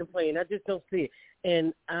getting to the play-in. I just don't see it.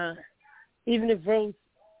 And even if Rose,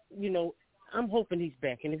 I'm hoping he's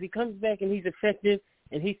back. And if he comes back and he's effective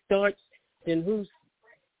and he starts, then who's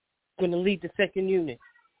going to lead the second unit?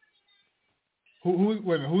 Who's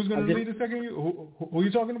going to lead the second unit? Who are you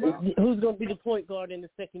talking about? Who's going to be the point guard in the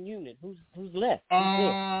second unit? Who's left?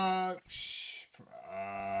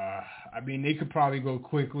 I mean, they could probably go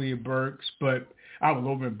quickly at Burks, but I would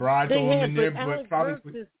over Bride throw him in there. But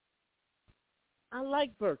probably, I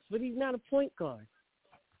like Burks, but he's not a point guard.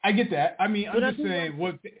 I get that. I mean, I'm just saying,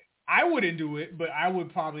 I wouldn't do it, but I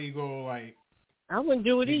would probably go like. I wouldn't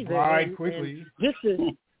do it either. Bride quickly.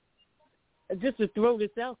 And just to throw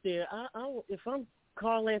this out there, if I'm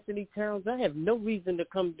Karl Anthony Towns, I have no reason to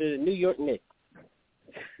come to the New York Knicks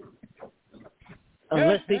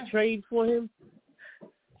unless they trade for him.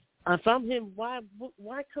 If I'm him, why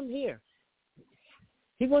come here?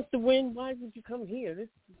 He wants to win. Why would you come here?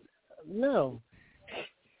 No.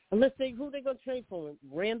 Unless who they gonna trade for him?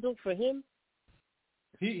 Randle for him?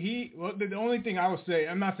 Well, the only thing I would say,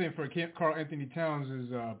 I'm not saying for Karl Anthony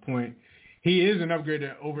Towns' point, he is an upgrade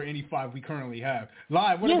over any 5 we currently have.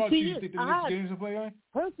 Live, what about you? You think the Knicks get into play on?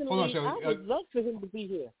 Personally, I would love for him to be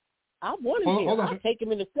here. I want him here. I'll take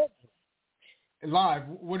him in a second. Live,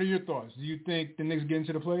 what are your thoughts? Do you think the Knicks get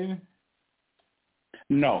into the play-in?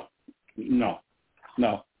 No. You know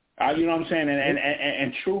what I'm saying?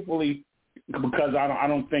 And truthfully, because I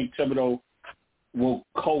don't think Thibodeau will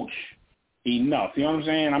coach enough. You know what I'm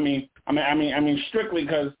saying? I mean, strictly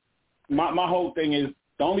because my whole thing is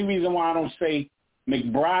the only reason why I don't say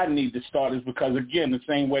McBride needs to start is because, again, the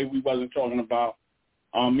same way we wasn't talking about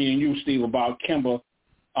me and you, Steve, about Kemba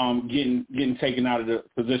getting taken out of the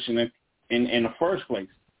position in the first place.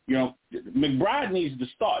 McBride needs to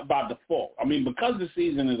start by default. I mean, because the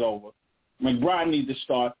season is over, McBride needs to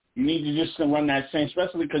start. You need to just run that same,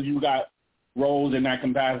 especially because you got Rose in that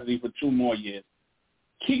capacity for 2 more years.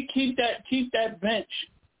 Keep that bench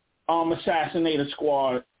assassinator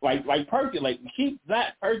squad like percolating. Keep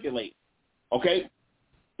that percolating. Okay?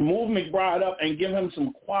 Move McBride up and give him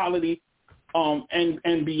some quality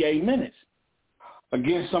NBA minutes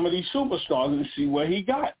against some of these superstars and see what he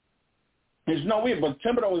got. There's no way, but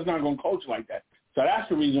Thibodeau is not going to coach like that. So that's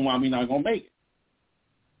the reason why we're not going to make it.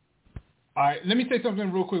 All right, let me say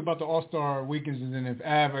something real quick about the All-Star weekends, and then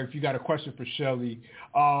if you got a question for Shelly.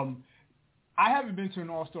 I haven't been to an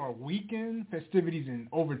All-Star weekend festivities in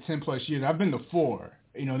over 10-plus years. I've been to 4.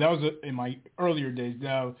 That was in my earlier days.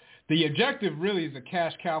 Now, the objective really is a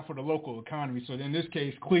cash cow for the local economy. So in this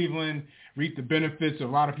case, Cleveland reaped the benefits of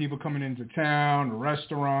a lot of people coming into town, the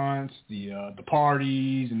restaurants, the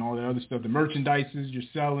parties, and all that other stuff, the merchandises you're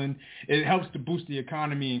selling. It helps to boost the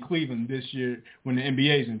economy in Cleveland this year when the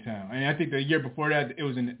NBA's in town. And I think the year before that, it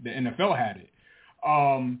was the NFL had it.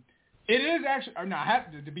 It is actually,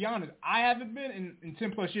 to be honest, I haven't been in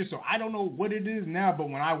 10-plus years, so I don't know what it is now, but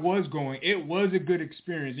when I was going, it was a good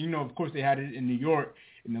experience. Of course, they had it in New York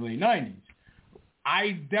in the late 90s.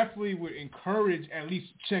 I definitely would encourage at least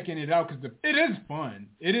checking it out because it is fun.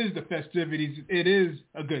 It is the festivities. It is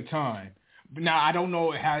a good time. But now, I don't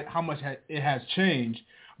know how much it has changed,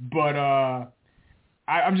 but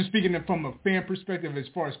I'm just speaking from a fan perspective as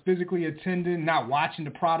far as physically attending, not watching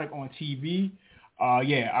the product on TV.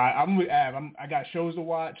 I'm with Av. I got shows to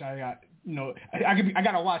watch. I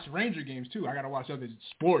got to watch Ranger games too. I got to watch other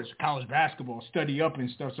sports, college basketball, study up and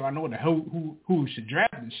stuff, so I know who should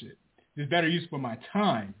draft and shit. It's better use for my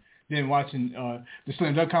time than watching the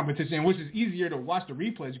slam dunk competition, which is easier to watch the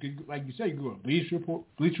replays. Like you said, you go to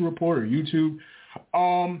Bleacher Report or YouTube.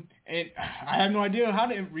 And I have no idea how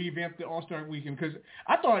to revamp the All-Star Weekend because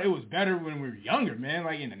I thought it was better when we were younger, man.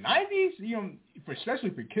 Like in the 90s, especially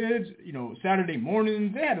for kids, Saturday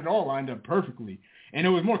mornings, they had it all lined up perfectly. And it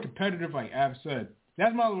was more competitive, like Av said.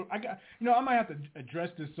 That's I might have to address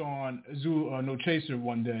this on Zoo No Chaser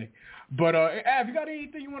one day. But Av, you got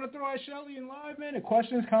anything you want to throw at Shelly in live, man? Any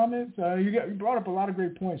questions, comments? You brought up a lot of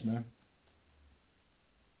great points, man.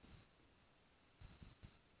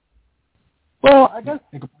 Well, I guess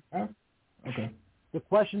okay. The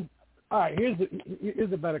question. All right,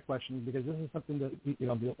 here's a better question because this is something that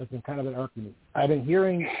that's been kind of an irking me. I've been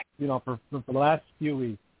hearing for the last few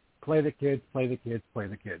weeks, play the kids, play the kids, play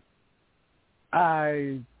the kids.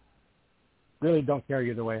 I really don't care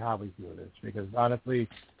either way how we do this because honestly,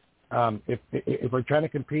 if we're trying to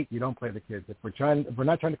compete, you don't play the kids. If we're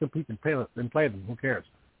not trying to compete, then play them. Who cares?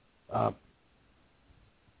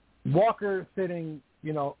 Walker sitting,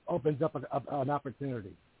 opens up an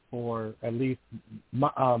opportunity for at least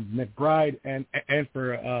McBride and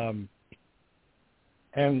for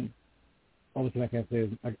and what was the I can't say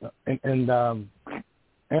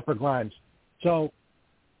and for Grimes. So,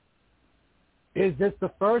 is this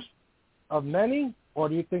the first of many, or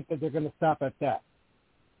do you think that they're going to stop at that?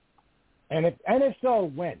 And if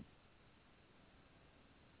so, when?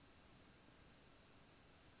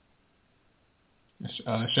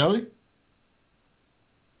 Shelly?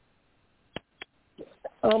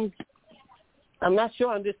 I'm not sure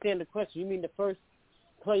I understand the question. You mean the first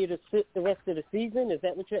player to sit the rest of the season? Is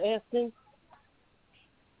that what you're asking?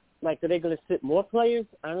 Like, are they going to sit more players?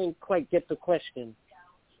 I didn't quite get the question.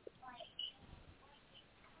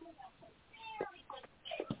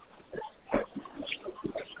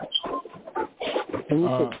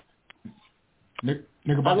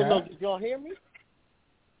 Knickerbocker. I don't know. Did y'all hear me?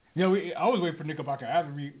 Yeah, I was waiting for Knickerbocker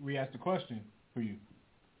after we asked the question for you.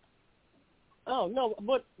 Oh no,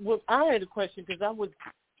 but I had a question because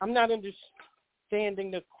I'm not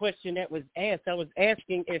understanding the question that was asked. I was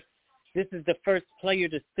asking if this is the first player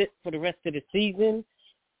to sit for the rest of the season,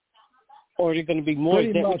 or are there going to be more?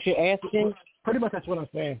 Is that what you're asking? Pretty much, that's what I'm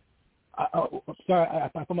saying. Sorry, I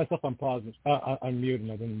put myself on pause, on mute,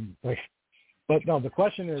 and I didn't. But no, the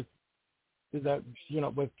question is that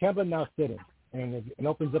with Kemba now sitting, and it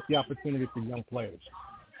opens up the opportunity for young players.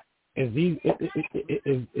 Is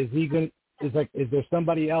there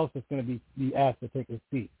somebody else that's going to be asked to take his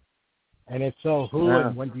seat? And if so, who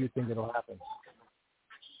and when do you think it'll happen?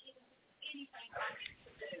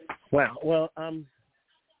 Well,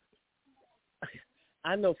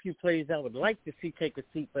 I know a few players I would like to see take a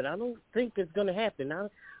seat, but I don't think it's going to happen.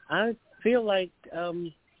 I feel like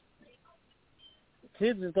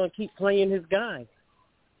Tibbs is going to keep playing his guy,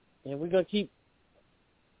 and we're going to keep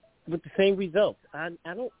with the same results. I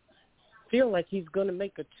don't feel like he's going to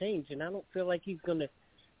make a change, and I don't feel like he's going to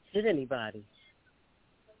hit anybody.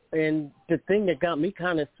 And the thing that got me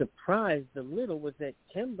kind of surprised a little was that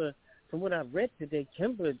Kemba, from what I've read today,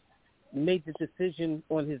 Kemba made the decision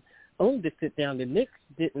on his own to sit down. The Knicks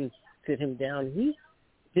didn't sit him down. He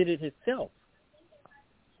did it himself.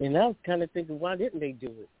 And I was kind of thinking, why didn't they do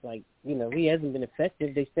it? Like, he hasn't been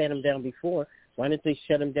effective. They sat him down before. Why didn't they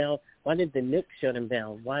shut him down? Why did the Knicks shut him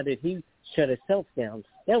down? Why did he shut himself down?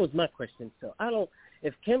 That was my question. So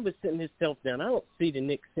if Kemba's sitting himself down, I don't see the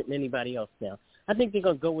Knicks sitting anybody else down. I think they're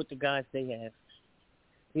going to go with the guys they have.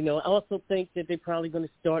 I also think that they're probably going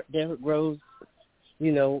to start Derrick Rose.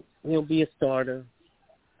 He'll be a starter.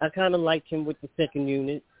 I kind of like him with the second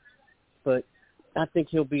unit, but I think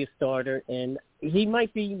he'll be a starter, and he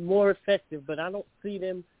might be more effective, but I don't see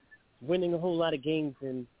them winning a whole lot of games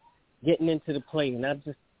and getting into the play.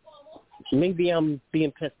 And maybe I'm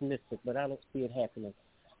being pessimistic, but I don't see it happening.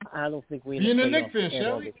 I don't think we're in the playoffs at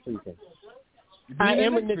all this season. I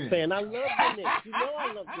am a Knicks fan. I love the Knicks.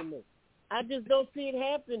 I love the Knicks. I just don't see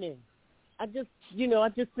it happening. I just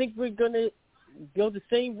think we're going to go the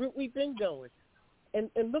same route we've been going. And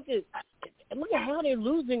look at how they're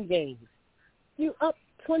losing games. You up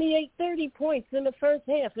 28, 30 points in the first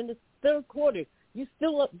half. In the third quarter, you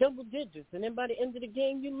still up double digits. And then by the end of the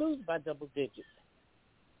game, you lose by double digits.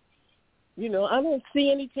 I don't see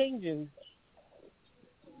any changes.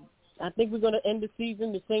 I think we're going to end the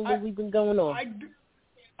season the same way we've been going on.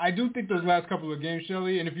 I do think those last couple of games,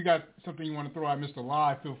 Shelly, and if you got something you want to throw at Mr.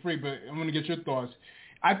 Live, feel free, but I'm going to get your thoughts.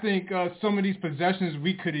 I think some of these possessions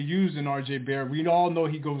we could have used in R.J. Barrett. We all know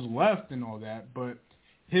he goes left and all that, but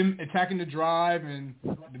him attacking the drive, and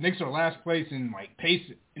the Knicks are last place in pace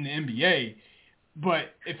in the NBA.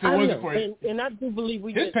 But if it wasn't for and I do believe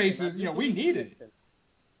his pace, we needed it.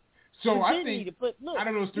 So I think out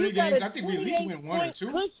of those 3 games, I think we at least went 1 or 2.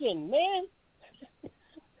 Cushion, man.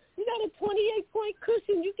 You got a 28-point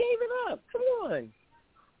cushion. You gave it up. Come on.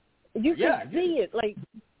 You can see it.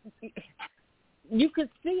 You could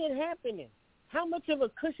see it happening. How much of a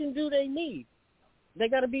cushion do they need? They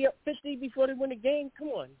got to be up 50 before they win a game? Come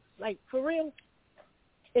on. For real?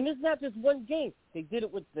 And it's not just one game. They did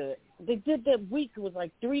it they did that week. It was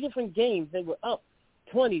 3 different games. They were up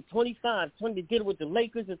 20, 25, 20. They did it with the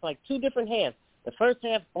Lakers. It's 2 different halves. The first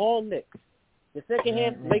half, all Knicks. The second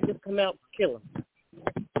half, Lakers come out, kill them.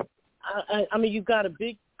 I mean, you got a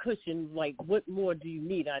big cushion. What more do you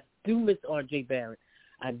need? I do miss R.J. Barrett.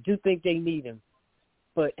 I do think they need him.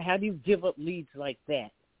 But how do you give up leads like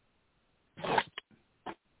that?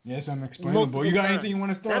 Yes, I'm unexplainable. You got anything you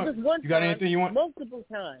want to throw? Not just one you got time, anything you want? Multiple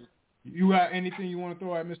times. You got anything you want to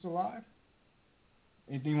throw at Mr. Live?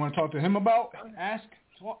 Anything you want to talk to him about? Ask,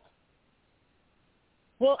 talk.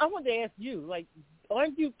 Well, I wanted to ask you,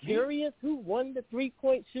 aren't you curious who won the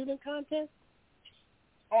 3-point shooting contest?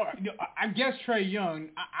 Oh, I guess Trae Young.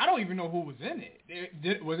 I don't even know who was in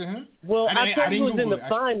it. Was it him? Well, I told you who was in the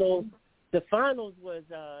finals. The finals was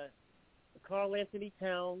Karl Anthony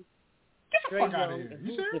Towns, Get the Trae fuck out of Young, here. and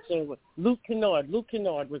You who was serious? the third one? Luke Kennard. Luke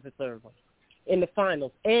Kennard was the third one in the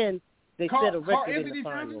finals, and they set a record in the finals. Karl Anthony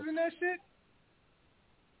Towns was in that shit?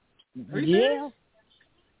 Are you serious?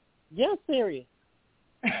 Yeah, serious.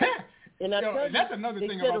 And I tell you, that's another they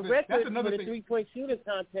thing set about a this. record That's another for the thing. 3-point shooting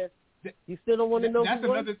contest. You still don't want to know that's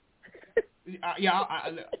who another.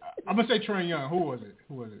 I'm gonna say Trae Young. Who was it?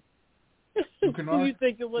 Luke Who Kennard? you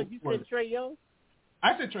think it was? You said Trae Young?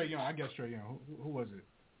 I said Trae Young. I guess Trae Young. Who was it?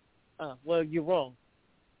 Well, you're wrong.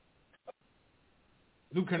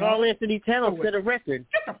 Luke Kennard. Karl Anthony Towns set a record.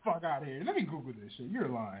 Get the fuck out of here. Let me Google this shit. You're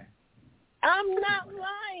lying. I'm not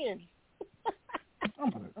lying. I'm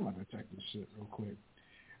about to check this shit real quick.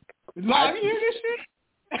 Live, you hear this shit?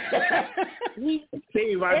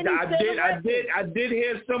 Steve, I did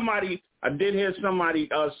hear somebody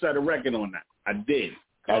set a record on that. I did.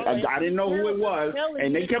 I didn't know who it was,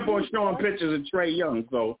 and they kept on showing pictures of Trae Young,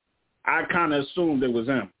 so I kind of assumed it was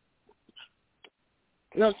him.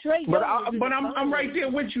 No, Trae Young. But I'm right there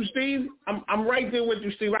with you, Steve. I'm right there with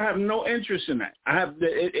you, Steve. I have no interest in that.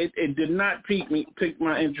 It did not pique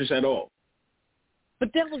my interest at all.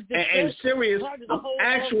 But that was the and serious. I'm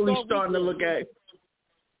actually starting to look at.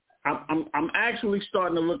 I'm actually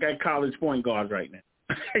starting to look at college point guards right now.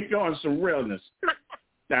 On some realness.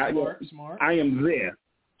 Smart. I am there.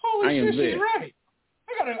 Holy shit, there. She's right.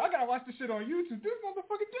 I gotta watch this shit on YouTube. This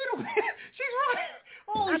motherfucker did it. She's right.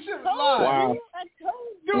 Holy shit, wow. I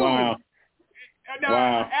told you. Wow. Now,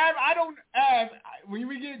 wow. Av, when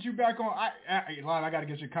we get you back on, I got to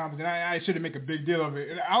get your comments, and I shouldn't make a big deal of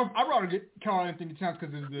it. I'd rather get Karl Anthony Towns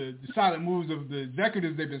because of the silent moves of the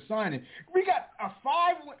executives they've been signing. We got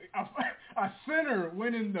a center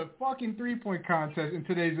winning the fucking 3-point contest in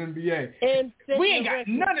today's NBA. And we ain't got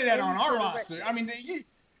none of that on our roster. I mean,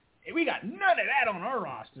 we got none of that on our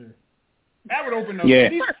roster. That would open up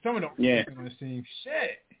some of those on the same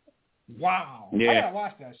shit. Wow. Yeah. I gotta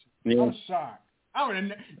watch that shit. Yeah. I'm shocked. I would have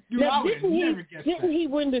never guessed that. Didn't he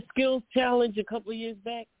win the skills challenge a couple of years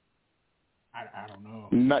back? I don't know.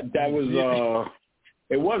 That was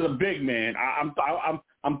it was a big man.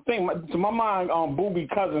 I'm thinking to my mind. Boobie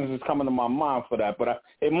Cousins is coming to my mind for that, but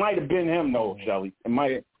it might have been him though, Shelly. It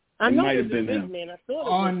might have been him. Man. I thought it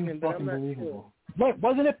was him, but I'm not sure. Wait,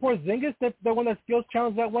 wasn't it Porzingis that won that skills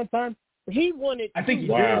challenge that one time? He won it. I think he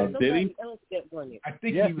did. Somebody else that won it. I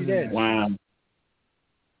think yes, he was. did. Wow.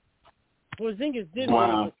 Porzingis did Wow.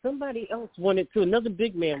 win it, but somebody else won it too. Another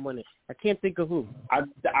big man won it. I can't think of who. I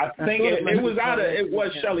think it was out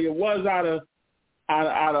of Shelly. It was out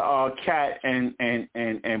of Cat and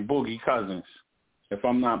Boogie Cousins, if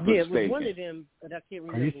I'm not mistaken. Yeah, it was one of them, but I can't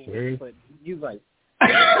remember. Are you serious? But you're right.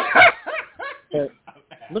 But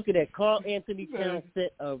look at that. Carl Anthony Towns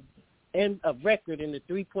set a record in the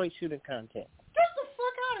 3-point shooting contest. Get the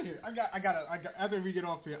fuck out of here! I got. After we get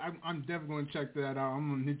off here, I'm definitely going to check that out. I'm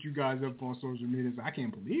going to hit you guys up on social media. I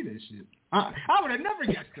can't believe this shit. I would have never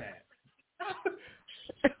guessed that.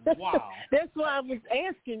 Wow. That's why I was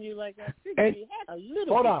asking you. Like, I figured you had a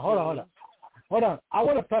little. Hold on. I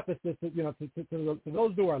want to preface this, to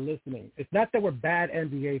those who are listening. It's not that we're bad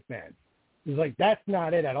NBA fans. It's like that's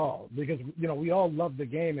not it at all. Because we all love the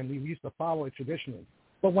game and we used to follow it traditionally.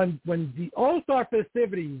 But when the All-Star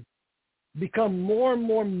festivities become more and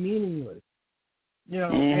more meaningless,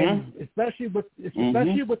 and especially with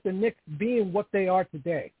the Knicks being what they are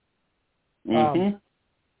today, then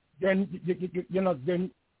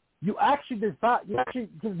you actually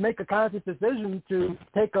just make a conscious decision to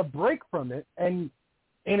take a break from it and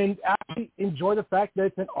actually enjoy the fact that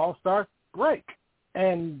it's an All-Star break.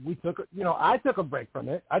 And I took a break from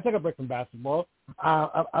it. I took a break from basketball.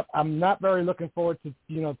 I'm not very looking forward to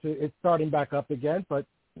to it starting back up again, but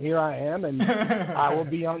here I am, and I will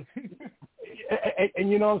be on. And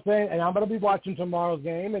you know what I'm saying? And I'm going to be watching tomorrow's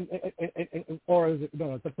game, or is it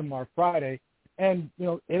it's tomorrow, Friday, and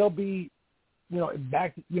it'll be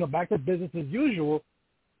back to business as usual.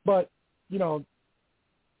 But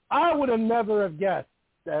I would have never have guessed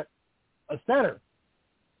that a center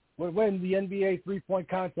would win the NBA 3-point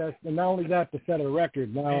contest, and not only that, to set a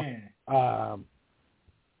record. Now,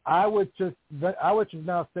 I would just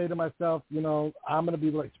now say to myself, I'm going to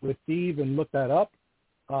be like with Steve and look that up.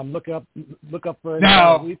 Look up for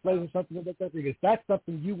replays or something like that, because that's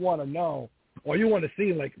something you want to know or you want to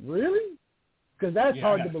see. Like, really? Because that's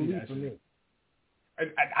hard to believe for me.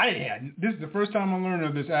 This is the first time I'm learning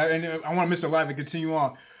of this, and I want Mr. Live to continue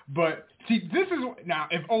on. But see, this is now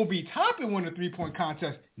if Obi Toppin won the 3-point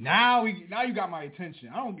contest, now you got my attention.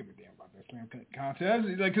 I don't give a damn about that slam contest,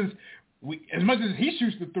 because as much as he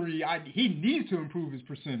shoots the three, he needs to improve his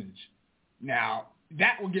percentage. Now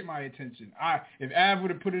that will get my attention. If Av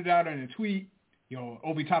would have put it out in a tweet,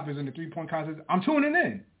 Obi Toppin's in the 3-point contest, I'm tuning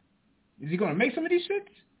in. Is he going to make some of these shits?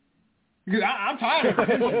 Because I'm tired of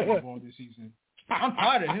him shooting the ball this season. I'm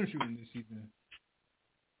tired of him shooting this season.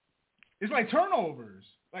 It's like turnovers.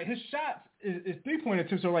 Like his shots, his 3-point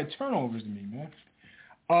attempts are like turnovers to me, man.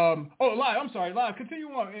 Live, I'm sorry, Live, continue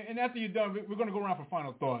on. And after you're done, we're going to go around for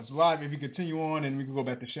final thoughts. Live, if you continue on, and we can go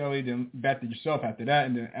back to Shelly, then back to yourself after that,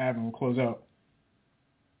 and then Av will close out.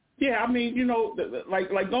 Yeah, I mean,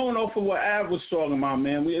 like going off of what Av was talking about,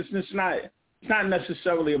 man. It's not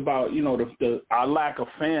necessarily about our lack of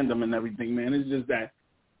fandom and everything, man. It's just that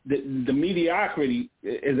the mediocrity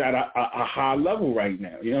is at a high level right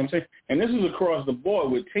now. You know what I'm saying? And this is across the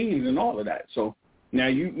board with teams and all of that. So now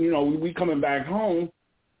we coming back home,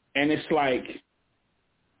 and it's like,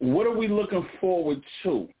 what are we looking forward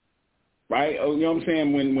to, right? You know what I'm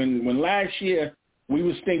saying? When last year we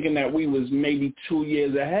was thinking that we was maybe 2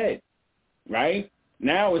 years ahead, right?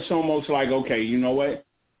 Now it's almost like, okay, you know what?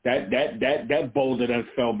 That boulder that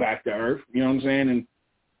fell back to earth. You know what I'm saying? And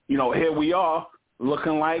here we are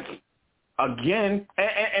looking like again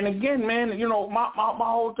and again, man. My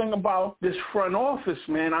whole thing about this front office,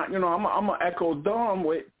 man. I'm gonna echo Dom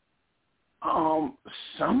with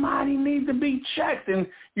somebody needs to be checked. And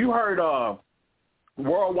you heard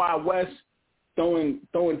Worldwide West throwing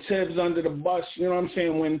Tibbs under the bus. You know what I'm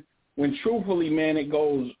saying? When truthfully, man, it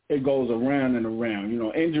goes around and around.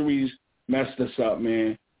 Injuries messed us up,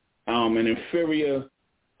 man. An inferior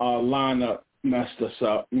lineup messed us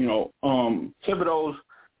up. Thibodeau's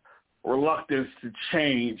reluctance to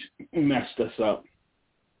change messed us up.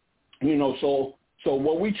 So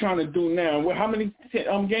what we trying to do now? How many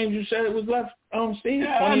games you said it was left, Steve?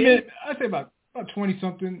 I'd say about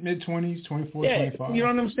 20-something, mid-20s, 24, 25. You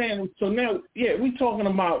know what I'm saying? So now, we talking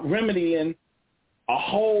about remedying a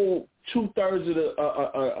whole 2/3 of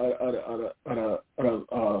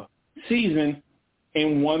the season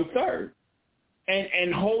in 1/3,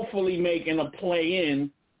 and hopefully making a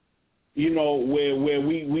play-in, where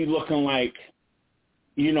we looking like,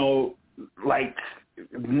 like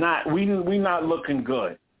we not looking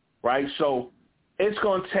good, right? So it's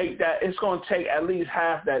gonna take that. It's gonna take at least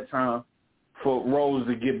half that time for Rose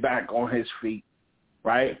to get back on his feet,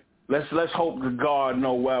 right? Let's hope the guard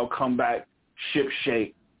Noel come back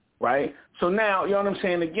shape, right? So now, you know what I'm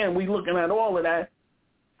saying? Again, we looking at all of that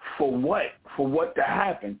for what? For what to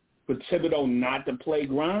happen? For Thibodeau not to play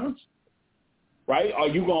Grimes, right? Are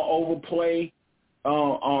you gonna overplay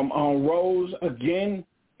Rose again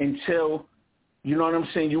until, you know what I'm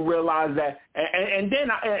saying, you realize that? And then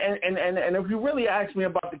if you really ask me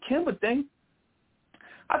about the Kimba thing,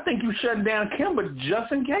 I think you shut down Kimba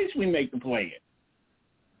just in case we make the play-in.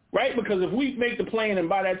 Right? Because if we make the play-in and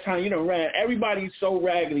by that time, you know, everybody's so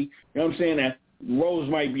raggedy, you know what I'm saying, that Rose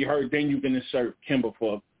might be hurt, then you can insert Kimba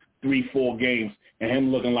for 3-4 games and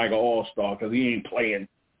him looking like an all-star because he ain't playing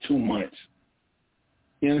 2 months.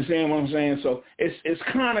 You understand what I'm saying? So it's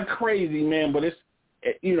kind of crazy, man, but it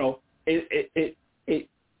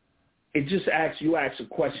just asks a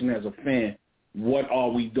question as a fan, what are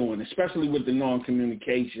we doing? Especially with the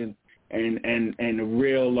non-communication and the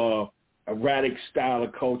real erratic style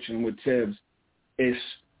of coaching with Tibbs, is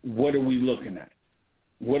what are we looking at?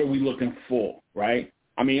 What are we looking for, right?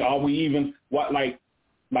 I mean, are we even why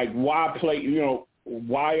play, you know,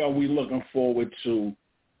 why are we looking forward to,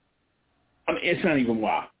 I mean, it's not even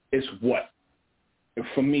why, it's what.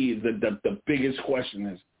 For me, the biggest question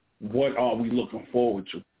is, what are we looking forward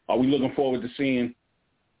to? Are we looking forward to seeing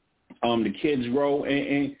the kids grow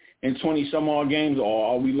in 20-some-odd games,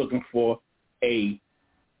 or are we looking for a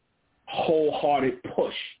wholehearted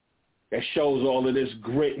push that shows all of this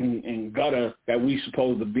grit and gutter that we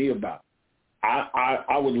supposed to be about?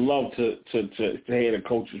 I would love to hear the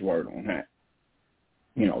coach's word on that.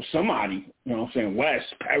 You know, somebody, you know what I'm saying, Wes,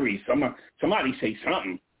 Perry, somebody say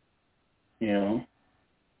something, you know.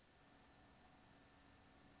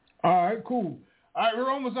 All right, cool. All right,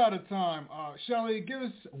 we're almost out of time. Shelly, give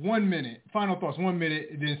us 1 minute. Final thoughts, 1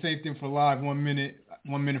 minute. Then same thing for live, 1 minute.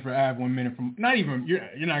 1 minute for Av, 1 minute from. Not even. You're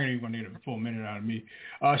not even gonna need a full minute out of me.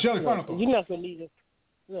 Shelly, final thoughts. You're not gonna need it.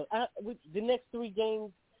 Look, the next 3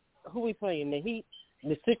 games, who we playing? The Heat,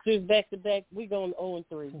 the Sixers back to back. We going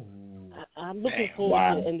 0-3. I'm looking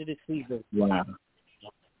forward to the end of the season.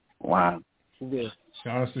 Wow. Yeah.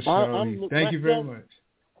 Shout out to Shelly. Thank you very much.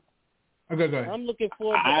 Okay, go ahead. I'm looking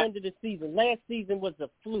forward to the end of the season. Last season was a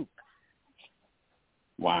fluke.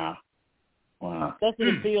 Wow. That's what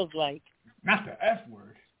it feels like. Not the F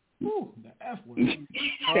word. Ooh, the F word.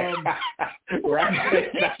 Right.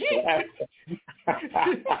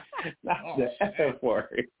 Not the F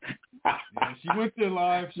word. Yeah, she went there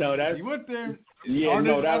live. She went there. Yeah,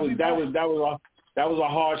 no, that was a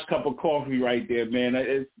harsh cup of coffee right there, man.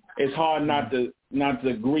 It's hard not to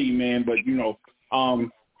agree, man. But you know,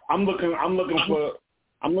 I'm looking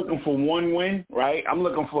for one win, right? I'm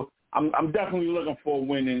definitely looking for a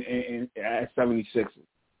win in at 76ers.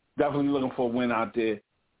 Definitely looking for a win out there.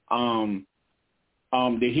 The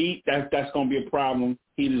Heat, that's going to be a problem.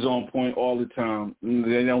 Heat is on point all the time.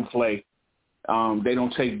 They don't play. They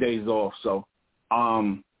don't take days off. So,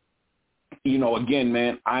 you know, again,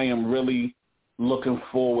 man, I am really looking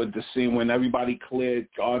forward to seeing when everybody cleared,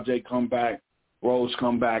 RJ come back, Rose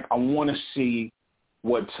come back. I want to see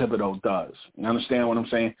what Thibodeau does. You understand what I'm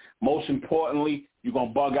saying? Most importantly, you're going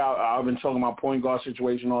to bug out. I've been talking about point guard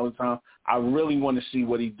situation all the time. I really want to see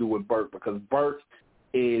what he do with Burke, because Burke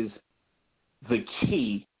is the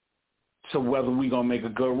key to whether we're going to make a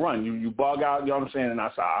good run. You bug out, you know what I'm saying? And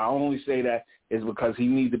I only say that is because he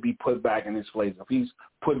needs to be put back in his place. If he's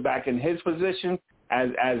put back in his position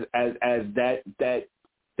as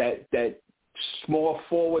that small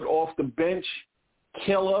forward off the bench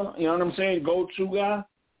killer, you know what I'm saying, go-to guy,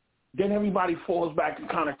 then everybody falls back in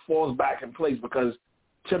place, because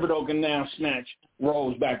Thibodeau can now snatch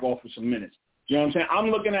Rose back off for some minutes. You know what I'm saying? I'm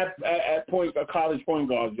looking at college point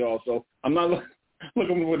guards, y'all, so I'm not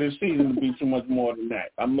looking for this season to be too much more than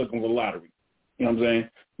that. I'm looking for lottery. You know what I'm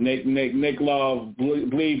saying? Nick Love,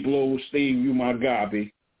 Bleed Blue, Steve, you my guy,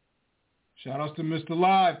 B. Shout outs to Mr.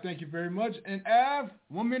 Live. Thank you very much. And Av,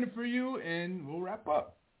 1 minute for you, and we'll wrap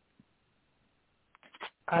up.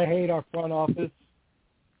 I hate our front office.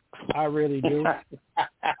 I really do.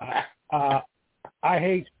 I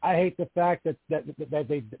hate the fact that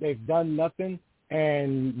they've done nothing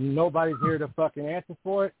and nobody's here to fucking answer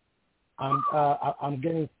for it. I'm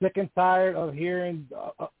getting sick and tired of hearing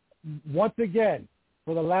once again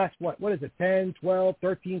for the last what is it, 10, 12,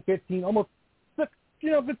 13, 15, almost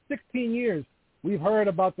 16 years. We've heard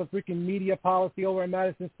about the freaking media policy over at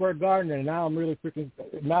Madison Square Garden, and now I'm really getting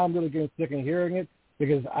sick of hearing it,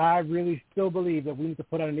 because I really still believe that we need to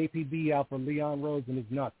put out an APB out for Leon Rose and his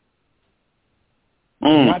nuts.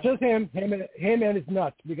 Not just him and his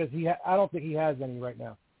nuts, because I don't think he has any right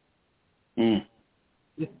now.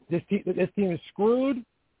 This team is screwed.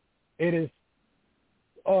 It is,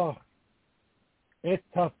 It's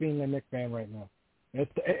tough being a Knicks fan right now.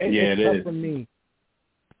 It's tough for me.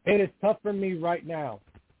 It is tough for me right now.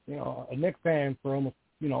 You know, a Knicks fan for almost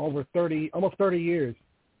 30 years.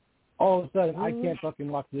 All of a sudden, I can't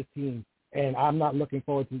fucking watch this team, and I'm not looking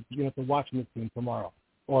forward to to watching this team tomorrow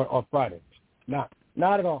or Friday. Not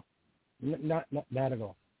at all. Not at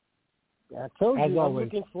all. I told you, as always,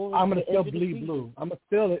 I'm gonna still bleed blue. I'm gonna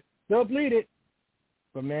still bleed it.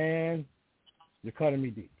 But man, you're cutting me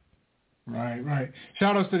deep. Right.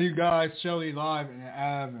 Shout outs to you guys, Shelly, Live, and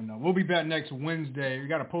Av, and we'll be back next Wednesday. We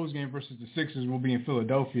got a post game versus the Sixers. We'll be in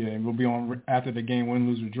Philadelphia, and we'll be on after the game, win,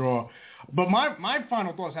 lose, or draw. But my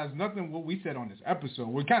final thoughts has nothing with what we said on this episode.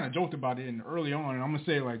 We kind of joked about it early on, and I'm gonna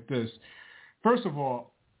say it like this. First of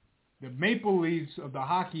all, the Maple Leafs of the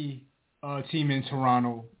hockey team in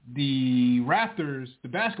Toronto, the Raptors, the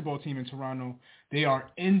basketball team in Toronto, they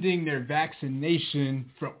are ending their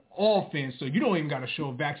vaccination for all fans. So you don't even got to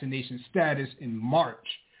show vaccination status in March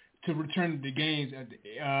to return to the games at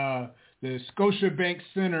the Scotiabank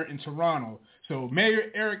Center in Toronto. So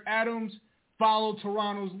Mayor Eric Adams, follow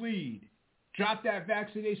Toronto's lead. Drop that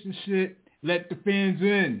vaccination shit. Let the fans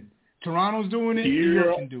in. Toronto's doing it. New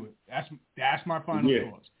York can do it. That's my final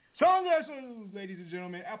thoughts. Song ladies and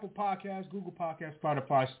gentlemen, Apple Podcasts, Google Podcasts,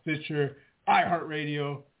 Spotify, Stitcher,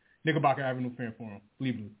 iHeartRadio, Knickerbocker Avenue Fan Forum.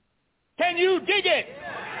 Bleed Blue. Can you dig it?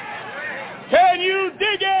 Can you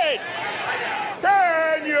dig it?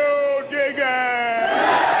 Can you dig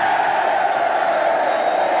it?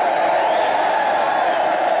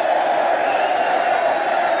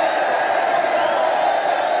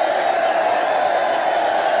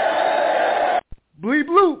 Bleed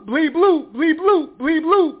blue, bleed blue, bleed blue, bleed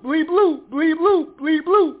blue, bleed blue, bleed blue, bleed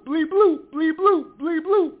blue, bleed blue, bleed blue, bleed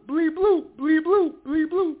blue, bleed blue, bleed blue, bleed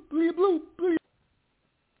blue, bleed blue, bleed blue.